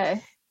 Okay.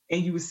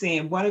 And you were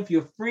saying one of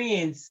your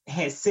friends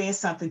had said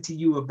something to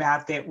you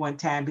about that one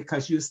time,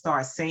 because you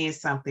start saying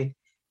something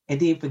and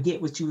then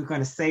forget what you were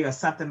going to say or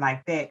something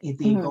like that, and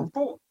then go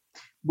forward.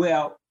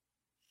 Well,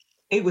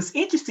 it was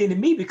interesting to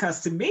me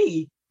because to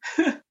me,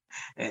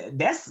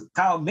 that's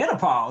called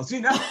menopause,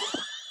 you know.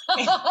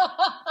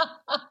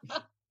 I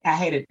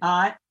had an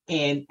aunt,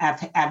 and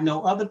I've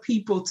known other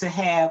people to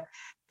have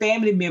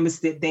family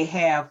members that they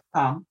have,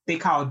 they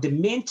call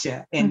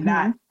dementia and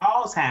not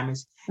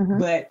Alzheimer's.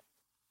 But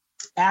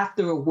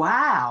after a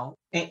while,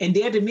 and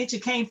their dementia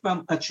came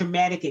from a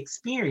traumatic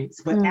experience,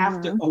 but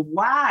after a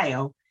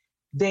while,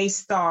 they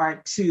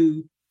start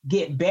to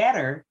get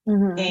better,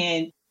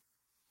 and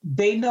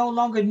they no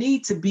longer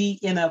need to be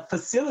in a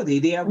facility.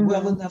 They are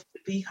well enough to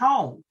be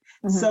home.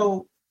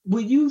 So will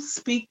you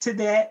speak to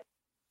that?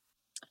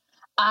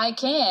 I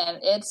can.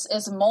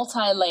 It's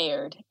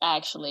multi-layered,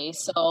 actually.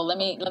 So let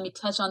me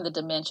touch on the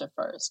dementia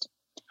first.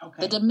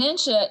 Okay. The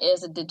dementia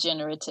is a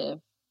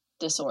degenerative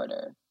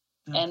disorder.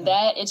 Okay. And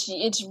that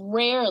it's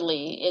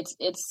rarely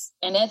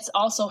and it's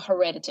also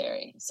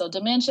hereditary. So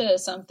dementia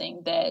is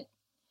something that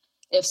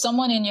if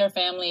someone in your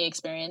family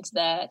experienced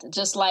that,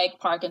 just like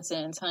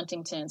Parkinson's,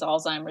 Huntington's,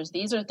 Alzheimer's,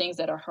 these are things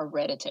that are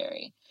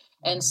hereditary.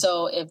 And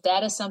so if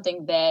that is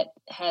something that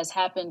has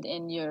happened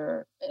in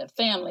your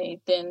family,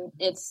 then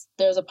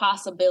there's a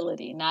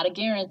possibility, not a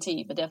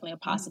guarantee, but definitely a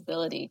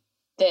possibility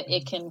that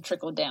it can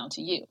trickle down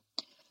to you.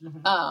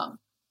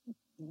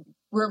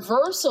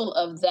 Reversal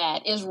of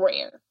that is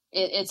rare.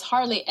 It's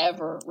hardly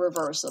ever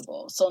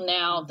reversible. So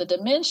now the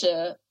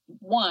dementia,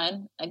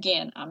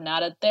 again, I'm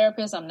not a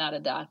therapist, I'm not a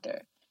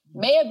doctor,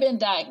 may have been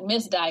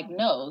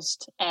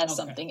misdiagnosed as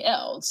something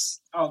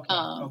else.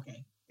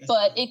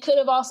 But it could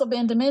have also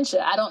been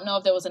dementia. I don't know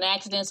if there was an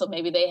accident, so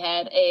maybe they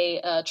had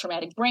a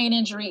traumatic brain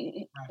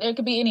injury. There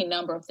could be any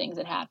number of things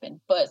that happened.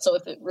 But so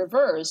if it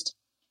reversed,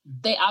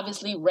 they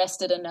obviously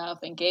rested enough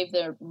and gave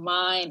their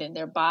mind and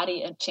their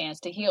body a chance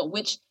to heal,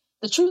 which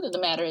the truth of the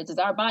matter is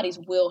our bodies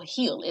will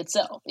heal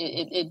itself.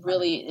 It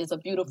really is a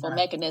beautiful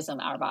mechanism,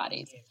 our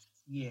bodies.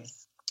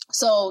 Yes.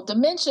 So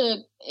dementia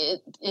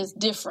is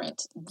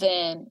different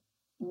than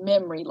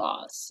memory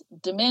loss.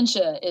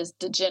 Dementia is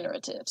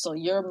degenerative. So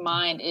your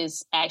mind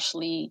is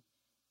actually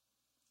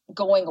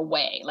going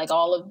away. Like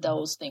all of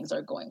those things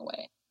are going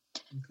away.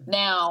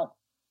 Now,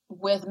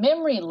 with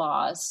memory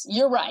loss,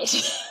 you're right.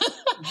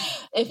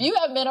 If you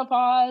have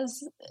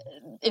menopause,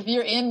 if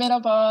you're in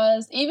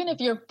menopause, even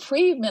if you're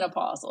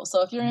premenopausal,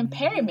 so if you're in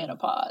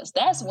perimenopause,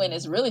 that's when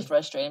it's really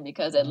frustrating,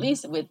 because at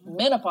least with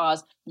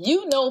menopause,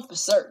 you know for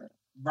certain.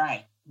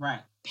 Right.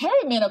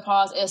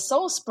 Perimenopause is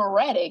so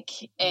sporadic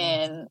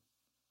and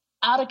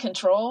out of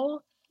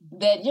control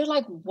that you're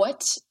like,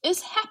 what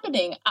is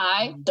happening?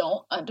 I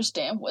don't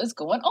understand what is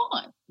going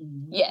on.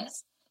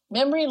 Yes,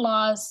 memory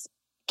loss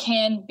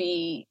can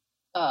be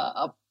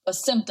a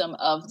symptom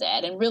of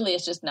that. And really,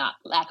 it's just not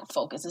lack of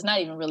focus. It's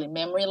not even really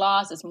memory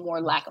loss. It's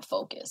more lack of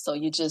focus. So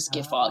you just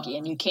get foggy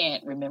and you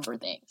can't remember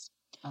things.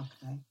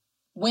 Okay.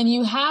 When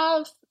you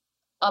have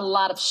a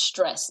lot of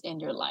stress in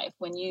your life,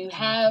 when you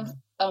have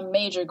a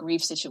major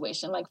grief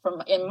situation, like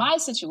in my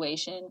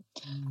situation,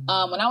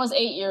 when I was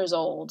 8 years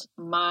old,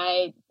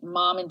 my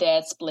mom and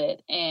dad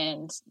split,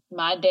 and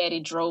my daddy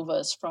drove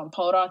us from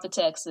Port Arthur,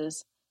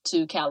 Texas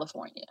to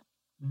California.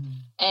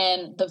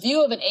 And the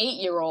view of an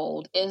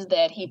 8-year-old is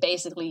that he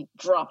basically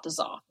dropped us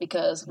off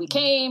because we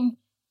came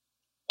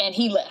and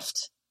he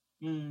left.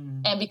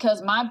 And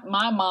because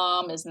my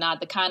mom is not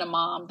the kind of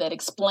mom that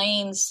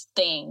explains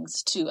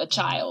things to a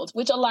child,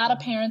 which a lot of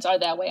parents are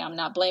that way. I'm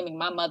not blaming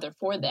my mother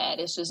for that.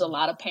 It's just a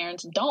lot of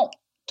parents don't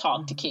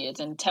talk to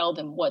kids and tell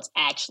them what's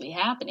actually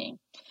happening.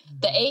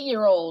 The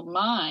 8-year-old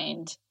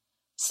mind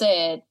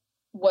said,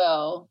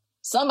 well,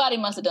 somebody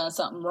must have done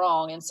something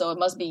wrong, and so it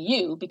must be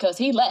you because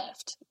he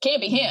left. It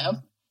can't be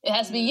him. It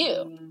has to be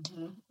you.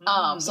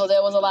 So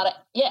there was a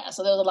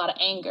lot of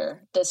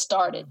anger that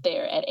started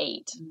there at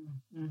 8.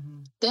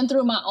 Then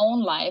through my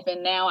own life,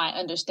 and now I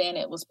understand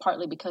it was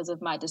partly because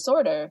of my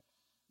disorder,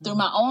 through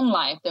my own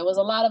life, there was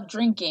a lot of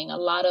drinking, a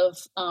lot of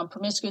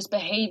promiscuous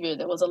behavior.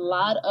 There was a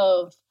lot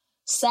of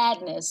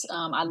sadness.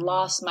 I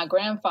lost my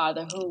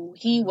grandfather,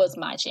 he was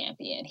my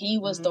champion. He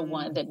was the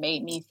one that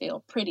made me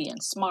feel pretty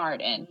and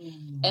smart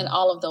and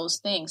all of those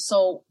things.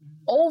 So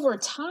over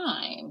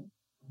time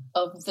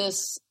of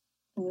this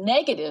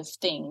negative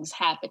things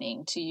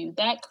happening to you,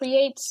 that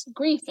creates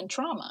grief and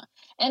trauma.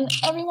 And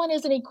everyone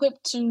isn't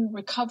equipped to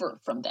recover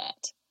from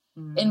that.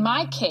 In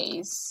my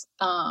case,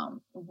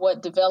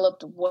 what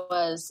developed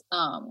was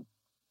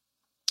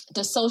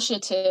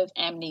dissociative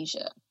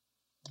amnesia.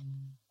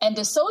 And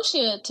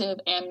dissociative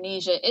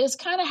amnesia is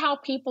kind of how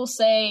people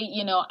say,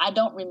 I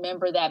don't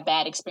remember that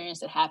bad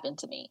experience that happened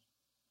to me.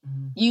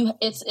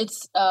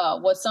 It's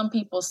what some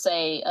people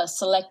say, a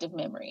selective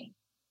memory.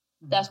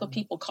 That's what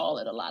people call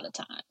it a lot of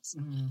times,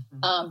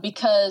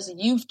 because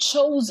you've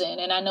chosen,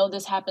 and I know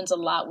this happens a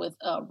lot with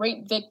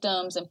rape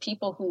victims and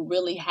people who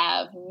really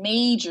have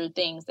major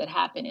things that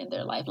happen in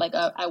their life. Like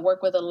I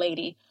work with a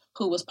lady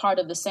who was part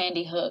of the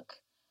Sandy Hook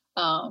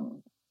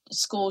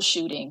school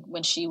shooting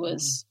when she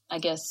was, I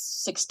guess,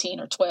 16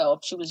 or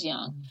 12. She was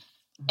young.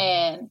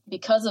 And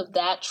because of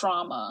that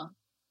trauma,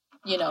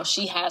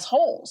 she has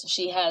holes.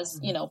 She has,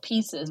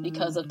 pieces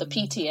because of the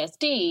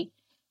PTSD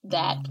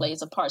that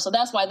plays a part. So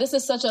that's why this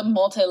is such a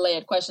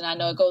multi-layered question. I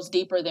know it goes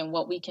deeper than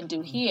what we can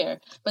do here,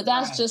 but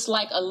that's just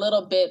like a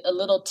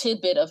little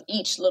tidbit of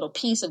each little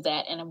piece of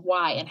that and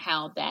why and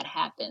how that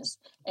happens.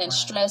 And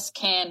stress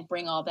can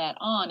bring all that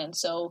on. And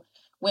so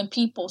when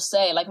people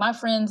say, like my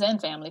friends and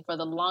family for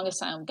the longest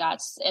time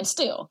and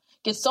still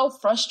get so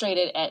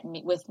frustrated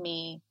with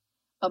me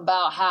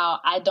about how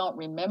I don't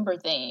remember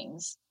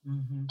things.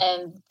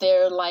 And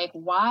they're like,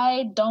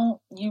 why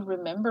don't you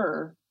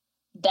remember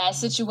that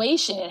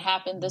situation? It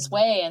happened this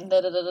way and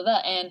da da da da da.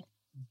 And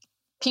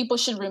people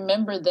should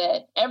remember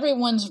that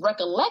everyone's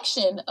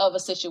recollection of a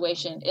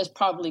situation is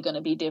probably going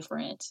to be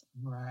different.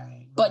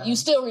 But you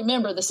still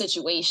remember the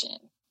situation.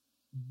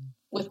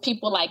 With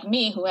people like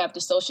me who have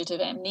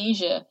dissociative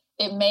amnesia,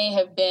 it may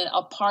have been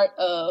a part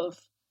of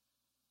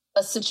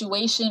a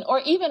situation or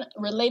even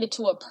related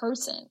to a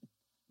person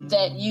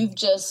that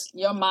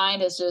your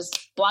mind has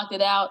just blocked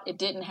it out. It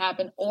didn't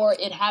happen, or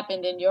it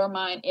happened in your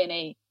mind in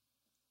a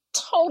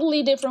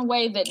totally different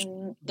way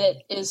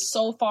that is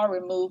so far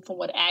removed from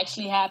what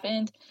actually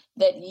happened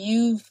that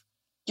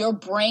your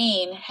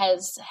brain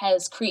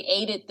has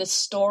created this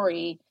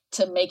story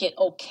to make it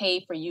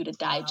okay for you to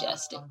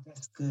digest it.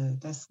 That's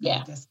good. That's good.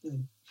 Yeah. That's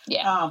good.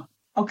 Yeah.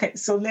 Okay.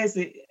 So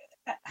Leslie,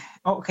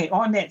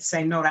 on that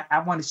same note, I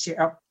want to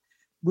share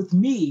with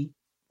me,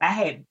 I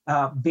had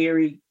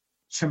very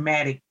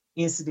traumatic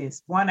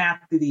incidents, one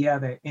after the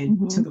other,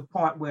 and to the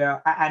point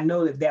where I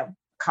know that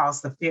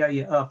caused the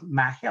failure of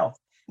my health.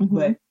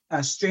 But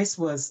stress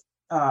was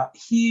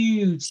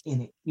huge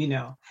in it,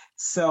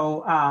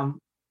 So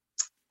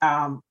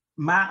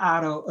my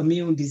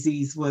autoimmune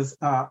disease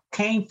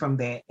came from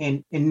that.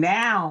 And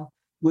now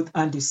with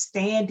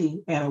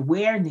understanding and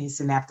awareness,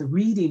 and after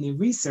reading and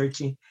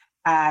researching,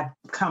 I've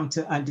come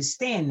to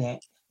understand that.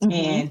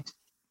 And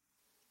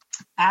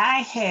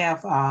I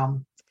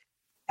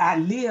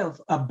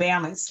live a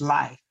balanced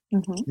life.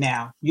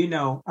 Now,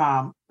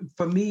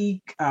 for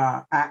me,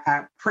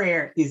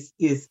 prayer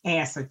is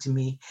answered to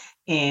me.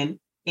 And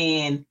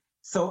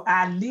so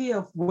I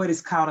live what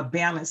is called a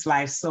balanced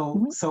life.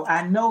 So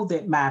I know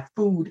that my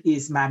food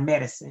is my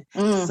medicine.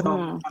 So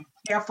I'm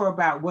careful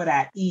about what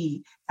I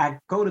eat. I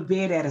go to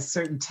bed at a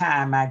certain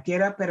time. I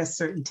get up at a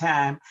certain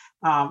time.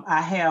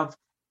 I have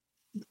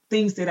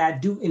things that I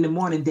do in the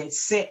morning that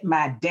set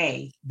my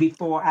day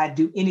before I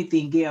do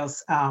anything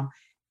else.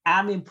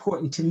 I'm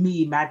important to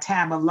me. My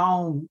time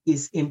alone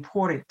is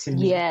important to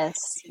me. Yes.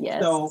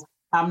 So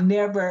I'm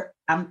not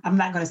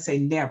going to say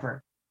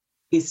never.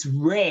 It's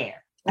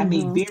rare. I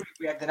mean, very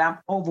rare that I'm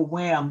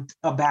overwhelmed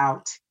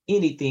about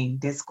anything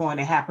that's going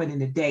to happen in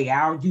the day.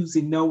 I'll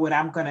usually know what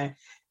I'm going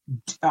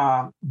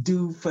to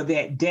do for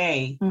that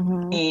day.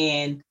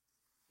 And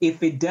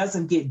if it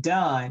doesn't get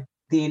done,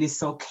 then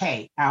it's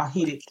okay. I'll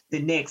hit it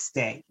the next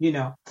day,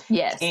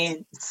 Yes.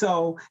 And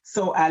so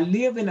I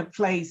live in a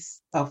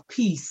place of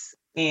peace,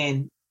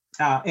 and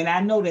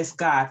I know that's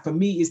God. For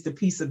me, it's the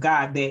peace of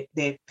God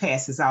that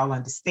passes all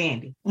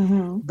understanding.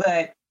 Mm-hmm.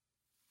 But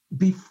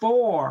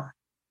before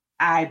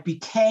I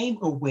became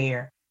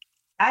aware,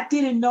 I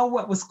didn't know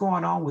what was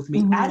going on with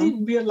me. Mm-hmm. I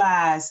didn't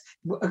realize,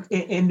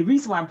 and the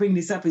reason why I'm bringing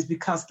this up is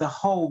because the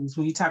holes,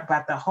 when you talk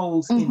about the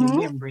holes in the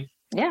memory.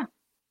 Yeah.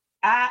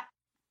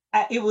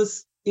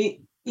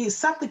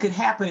 Something could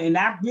happen, and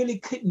I really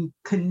couldn't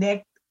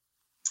connect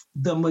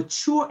the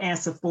mature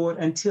answer for it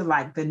until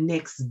like the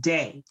next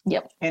day.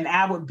 Yep. And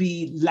I would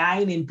be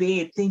lying in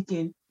bed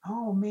thinking,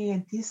 oh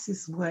man, this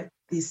is what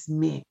this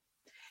meant.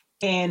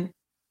 And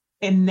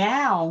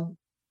now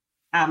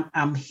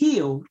I'm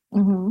healed,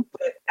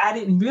 but I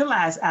didn't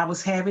realize I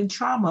was having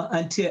trauma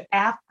until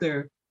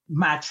after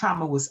my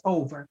trauma was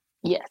over.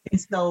 Yes. And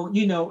so,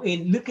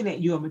 in looking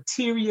at your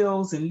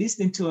materials and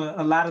listening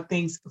to a lot of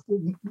things,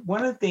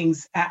 one of the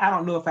things, I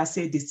don't know if I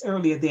said this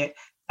earlier, that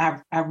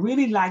I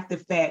really like the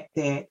fact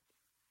that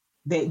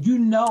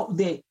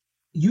that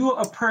you're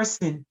a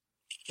person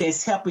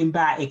that's helping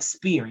by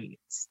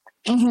experience.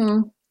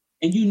 Mm-hmm.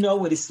 And you know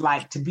what it's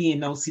like to be in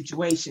those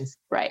situations.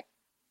 Right.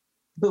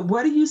 But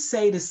what do you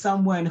say to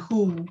someone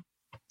who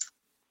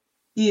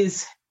they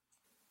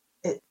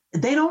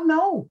don't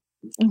know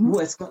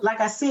what's going, like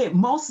I said,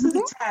 most of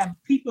the time,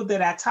 people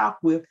that I talk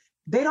with,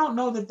 they don't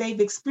know that they've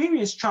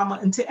experienced trauma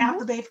until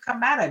after they've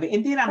come out of it.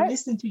 And then I'm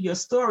listening to your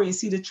story and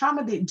see the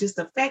trauma didn't just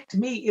affect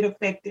me, it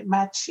affected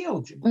my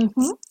children,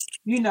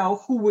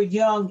 who were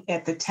young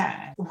at the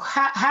time.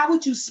 How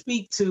would you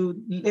speak to,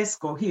 let's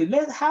go here,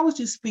 how would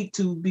you speak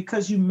to,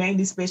 because you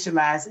mainly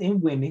specialize in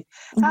women,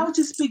 how would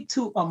you speak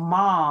to a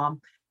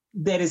mom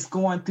that is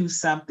going through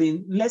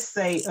something, let's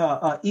say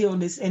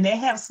illness, and they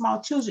have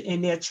small children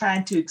and they're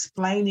trying to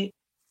explain it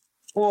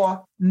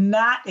or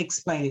not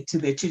explain it to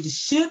their children?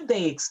 Should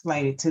they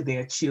explain it to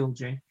their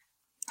children?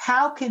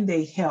 How can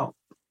they help?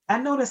 I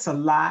know that's a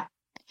lot.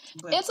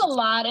 It's a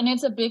lot, and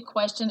it's a big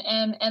question.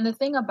 And the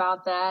thing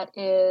about that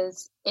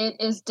is it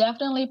is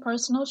definitely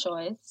personal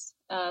choice.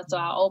 So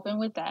I'll open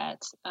with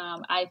that.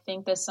 I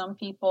think that some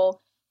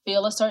people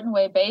feel a certain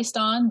way based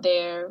on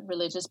their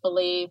religious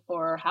belief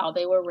or how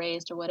they were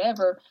raised or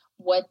whatever,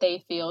 what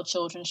they feel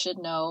children should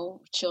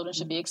know, children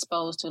should be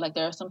exposed to. Like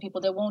there are some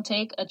people that won't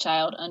take a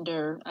child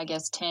under, I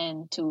guess,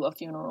 10 to a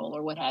funeral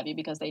or what have you,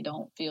 because they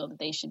don't feel that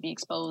they should be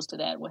exposed to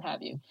that, what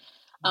have you.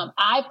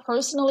 I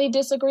personally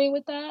disagree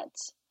with that.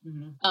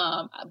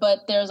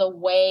 But there's a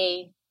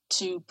way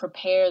to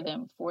prepare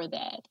them for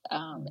that.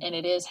 And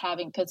it is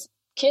having, because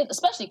kids,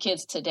 especially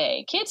kids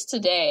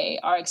today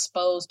are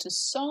exposed to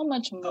so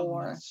much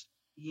more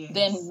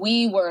than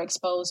we were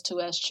exposed to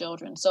as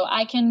children. So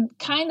I can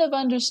kind of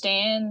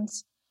understand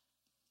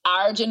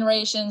our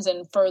generations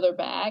and further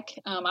back.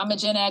 I'm a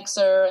Gen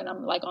Xer and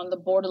I'm like on the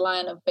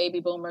borderline of baby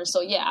boomers.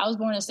 So yeah, I was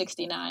born in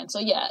 1969. So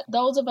yeah,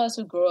 those of us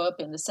who grew up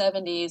in the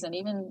 1970s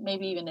and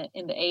maybe even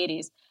in the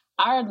 1980s,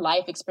 our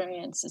life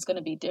experience is going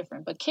to be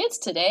different. But kids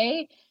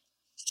today,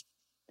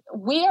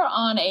 we are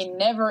on a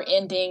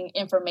never-ending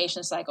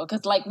information cycle.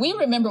 Because, like, we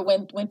remember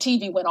when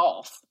TV went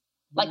off.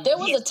 Like, there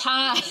was a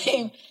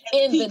time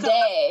in the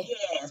day,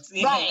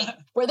 right,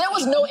 where there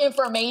was no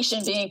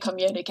information being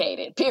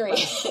communicated,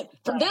 period.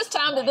 From this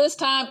time to this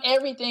time,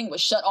 everything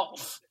was shut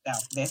off.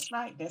 That's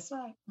right.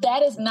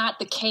 That is not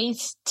the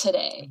case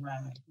today.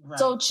 Right.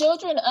 So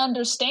children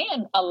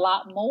understand a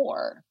lot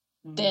more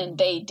than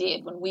they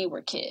did when we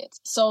were kids.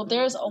 So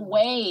there's a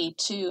way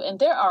to, and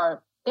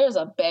there's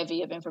a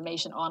bevy of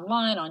information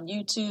online, on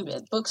YouTube,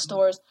 at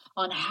bookstores,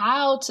 on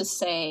how to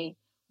say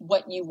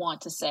what you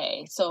want to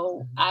say.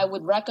 So I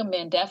would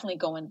recommend definitely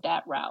going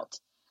that route.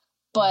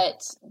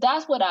 But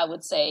that's what I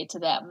would say to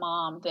that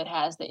mom that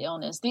has the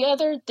illness. The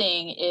other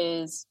thing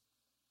is,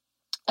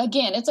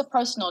 again, it's a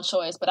personal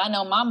choice, but I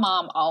know my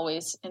mom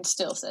always, and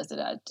still says it,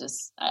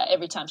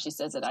 every time she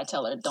says it, I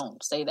tell her,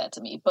 don't say that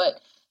to me. But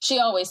she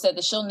always said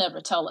that she'll never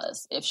tell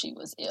us if she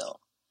was ill.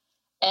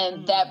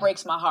 And that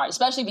breaks my heart,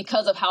 especially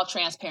because of how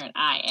transparent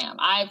I am.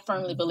 I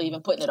firmly believe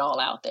in putting it all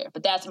out there,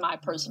 but that's my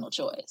personal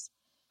choice.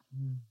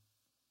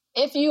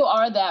 If you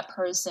are that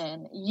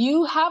person,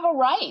 you have a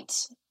right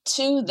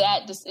to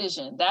that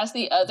decision. That's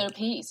the other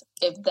piece.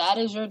 If that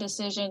is your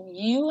decision,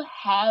 you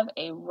have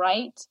a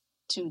right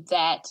to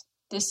that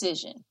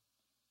decision.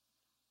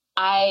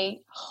 I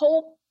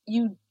hope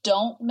you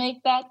don't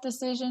make that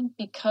decision,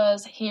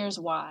 because here's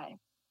why.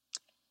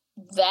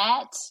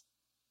 That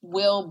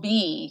will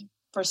be,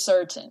 for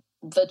certain,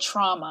 the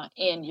trauma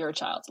in your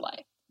child's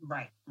life.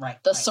 Right.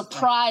 The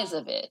surprise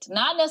of it.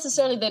 Not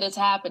necessarily that it's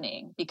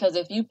happening, because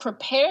if you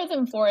prepare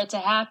them for it to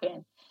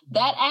happen,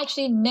 that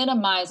actually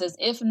minimizes,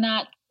 if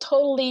not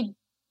totally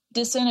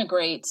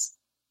disintegrates,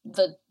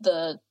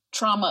 the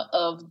trauma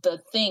of the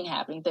thing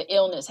happening, the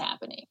illness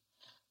happening.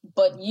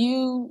 But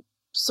you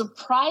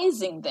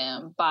surprising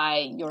them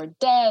by your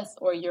death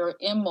or your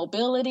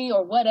immobility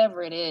or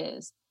whatever it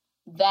is,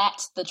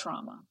 that's the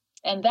trauma.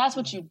 And that's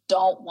what you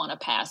don't want to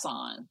pass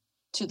on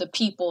to the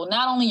people,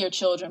 not only your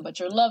children, but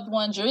your loved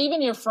ones, or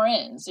even your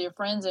friends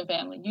and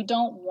family. You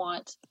don't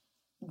want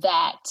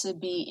that to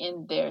be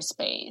in their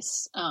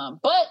space.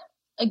 But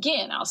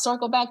again, I'll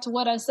circle back to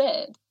what I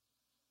said.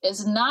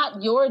 It's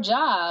not your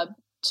job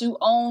to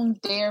own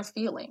their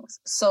feelings.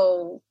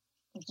 So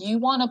you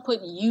want to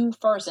put you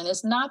first, and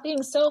it's not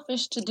being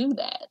selfish to do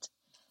that.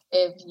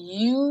 If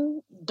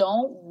you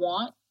don't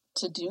want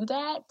to do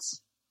that,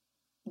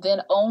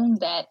 then own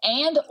that,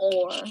 and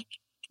or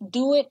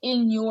do it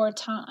in your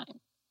time,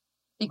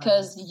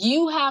 because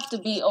you have to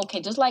be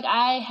okay. Just like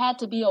I had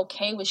to be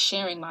okay with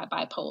sharing my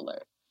bipolar.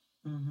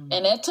 Mm-hmm.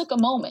 And it took a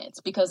moment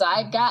because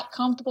I got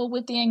comfortable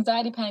with the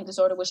anxiety panic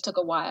disorder, which took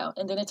a while.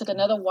 And then it took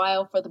another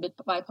while for the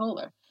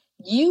bipolar.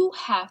 You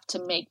have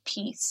to make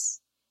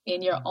peace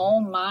in your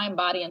own mind,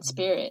 body, and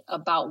spirit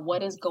about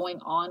what is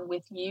going on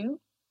with you.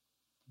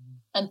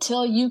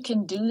 Until you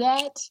can do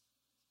that,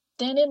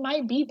 then it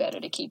might be better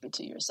to keep it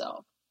to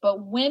yourself.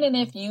 But when and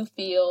if you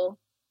feel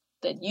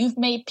that you've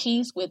made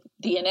peace with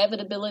the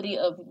inevitability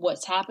of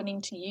what's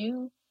happening to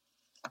you,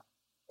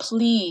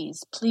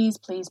 please, please,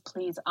 please,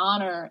 please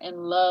honor and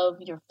love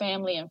your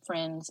family and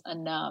friends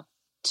enough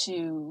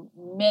to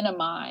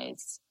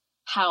minimize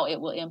how it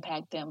will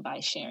impact them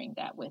by sharing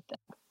that with them.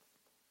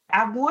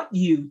 I want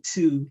you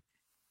to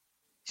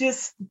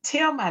just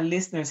tell my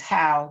listeners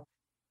how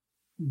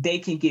they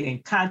can get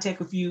in contact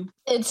with you.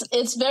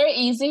 It's very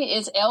easy.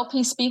 It's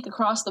LP Speak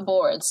across the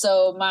board.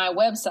 So my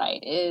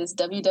website is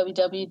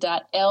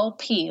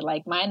www.lp,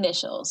 like my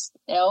initials,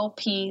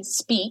 LP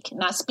Speak,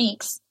 not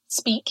Speaks,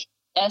 Speak,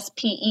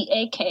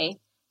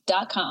 SPEAK.com.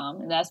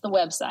 And that's the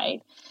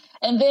website.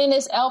 And then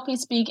it's LP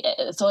Speak.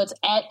 So it's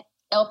at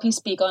LP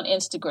Speak on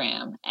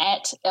Instagram,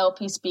 at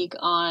LP Speak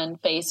on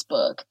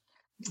Facebook.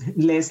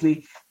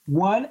 Leslie,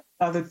 one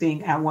other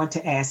thing I want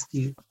to ask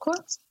you. Of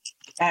course.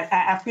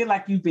 I feel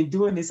like you've been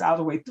doing this all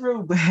the way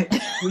through, but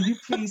will you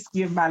please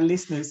give my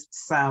listeners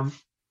some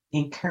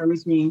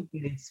encouraging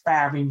and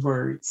inspiring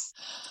words?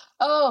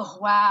 Oh,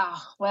 wow.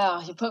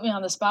 Well, you put me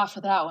on the spot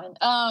for that one.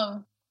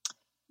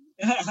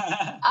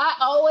 I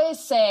always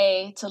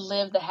say to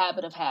live the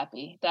habit of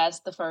happy.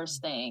 That's the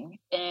first thing.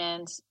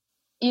 And,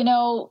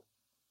 I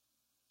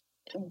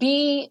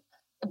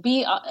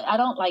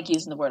don't like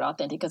using the word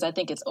authentic because I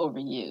think it's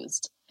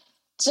overused.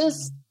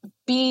 Just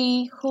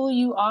be who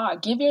you are.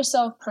 Give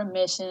yourself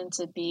permission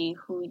to be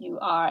who you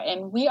are.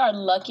 And we are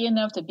lucky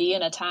enough to be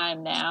in a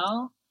time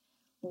now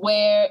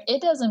where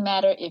it doesn't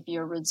matter if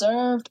you're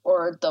reserved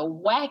or the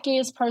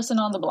wackiest person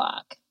on the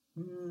block.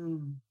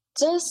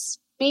 Just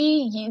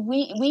be you.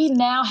 We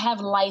now have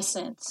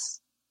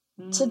license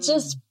to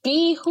just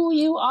be who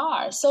you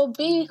are. So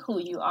be who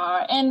you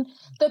are. And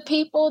the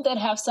people that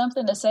have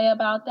something to say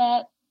about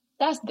that,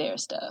 that's their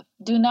stuff.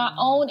 Do not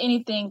own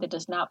anything that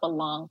does not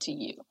belong to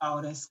you.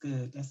 Oh, that's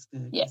good. That's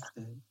good. Yeah. That's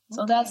good.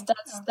 So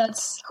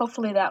that's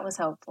hopefully that was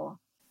helpful.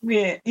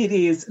 Yeah, it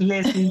is.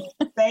 Leslie,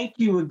 thank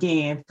you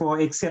again for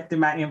accepting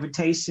my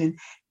invitation.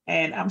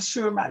 And I'm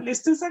sure my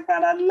listeners are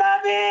going to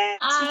love it.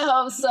 I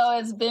hope so.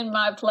 It's been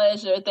my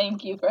pleasure.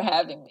 Thank you for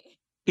having me.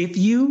 If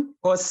you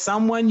or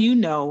someone you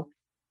know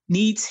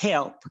needs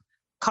help,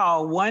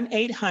 call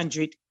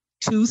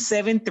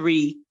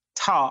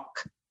 1-800-273-TALK.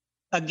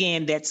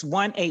 Again, that's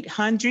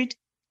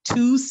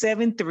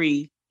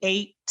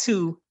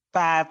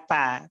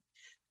 1-800-273-8255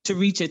 to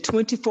reach a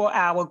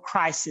 24-hour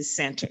crisis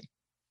center,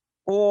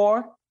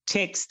 or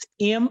text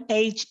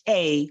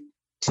MHA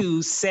to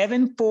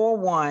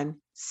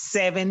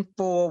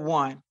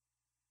 741-741.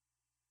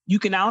 You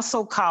can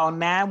also call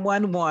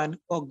 911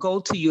 or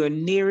go to your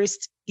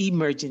nearest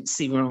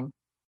emergency room.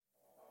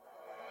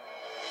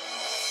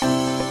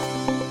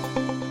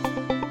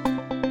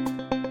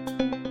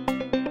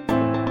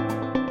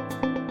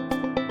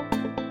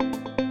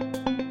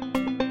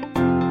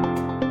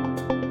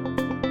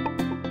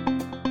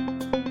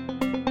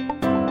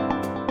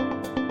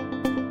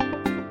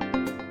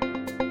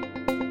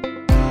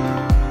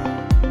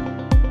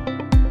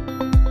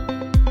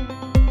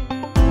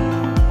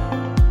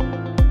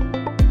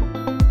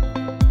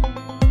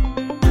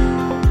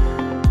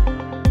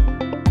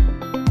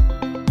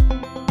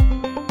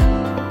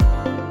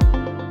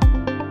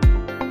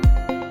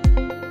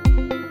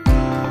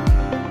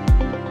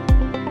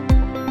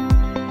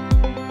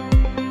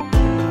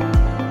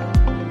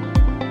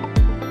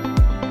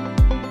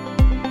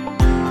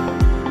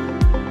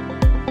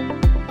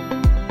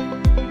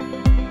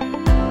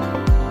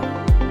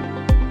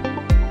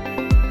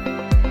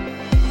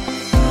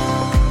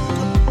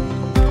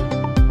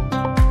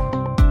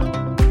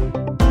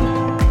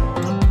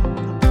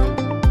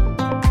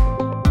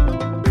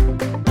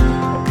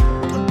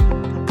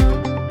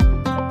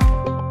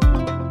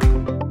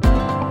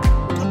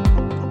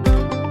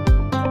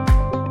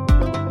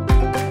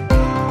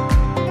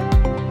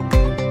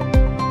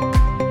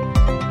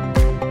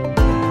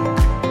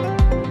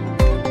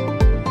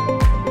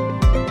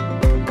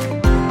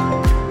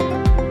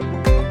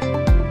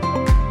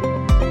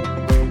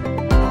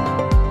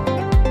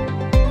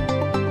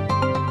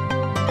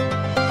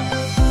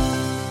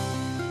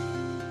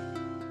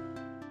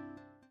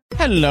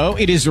 Hello,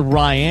 it is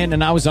Ryan,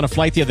 and I was on a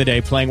flight the other day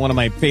playing one of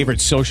my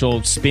favorite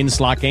social spin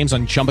slot games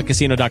on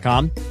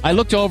ChumbaCasino.com. I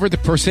looked over at the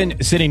person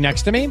sitting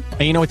next to me,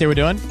 and you know what they were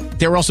doing?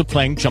 They were also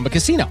playing Chumba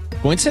Casino.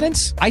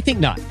 Coincidence? I think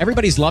not.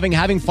 Everybody's loving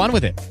having fun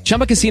with it.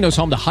 Chumba Casino is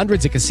home to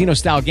hundreds of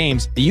casino-style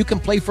games that you can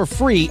play for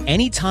free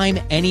anytime,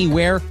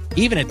 anywhere,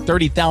 even at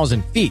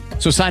 30,000 feet.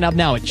 So sign up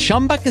now at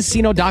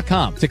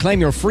ChumbaCasino.com to claim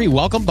your free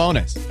welcome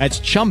bonus. That's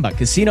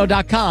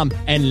ChumbaCasino.com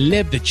and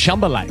live the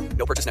Chumba life.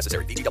 No purchase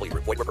necessary. VGW.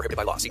 Void where prohibited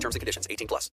by law. See terms and conditions. 18+.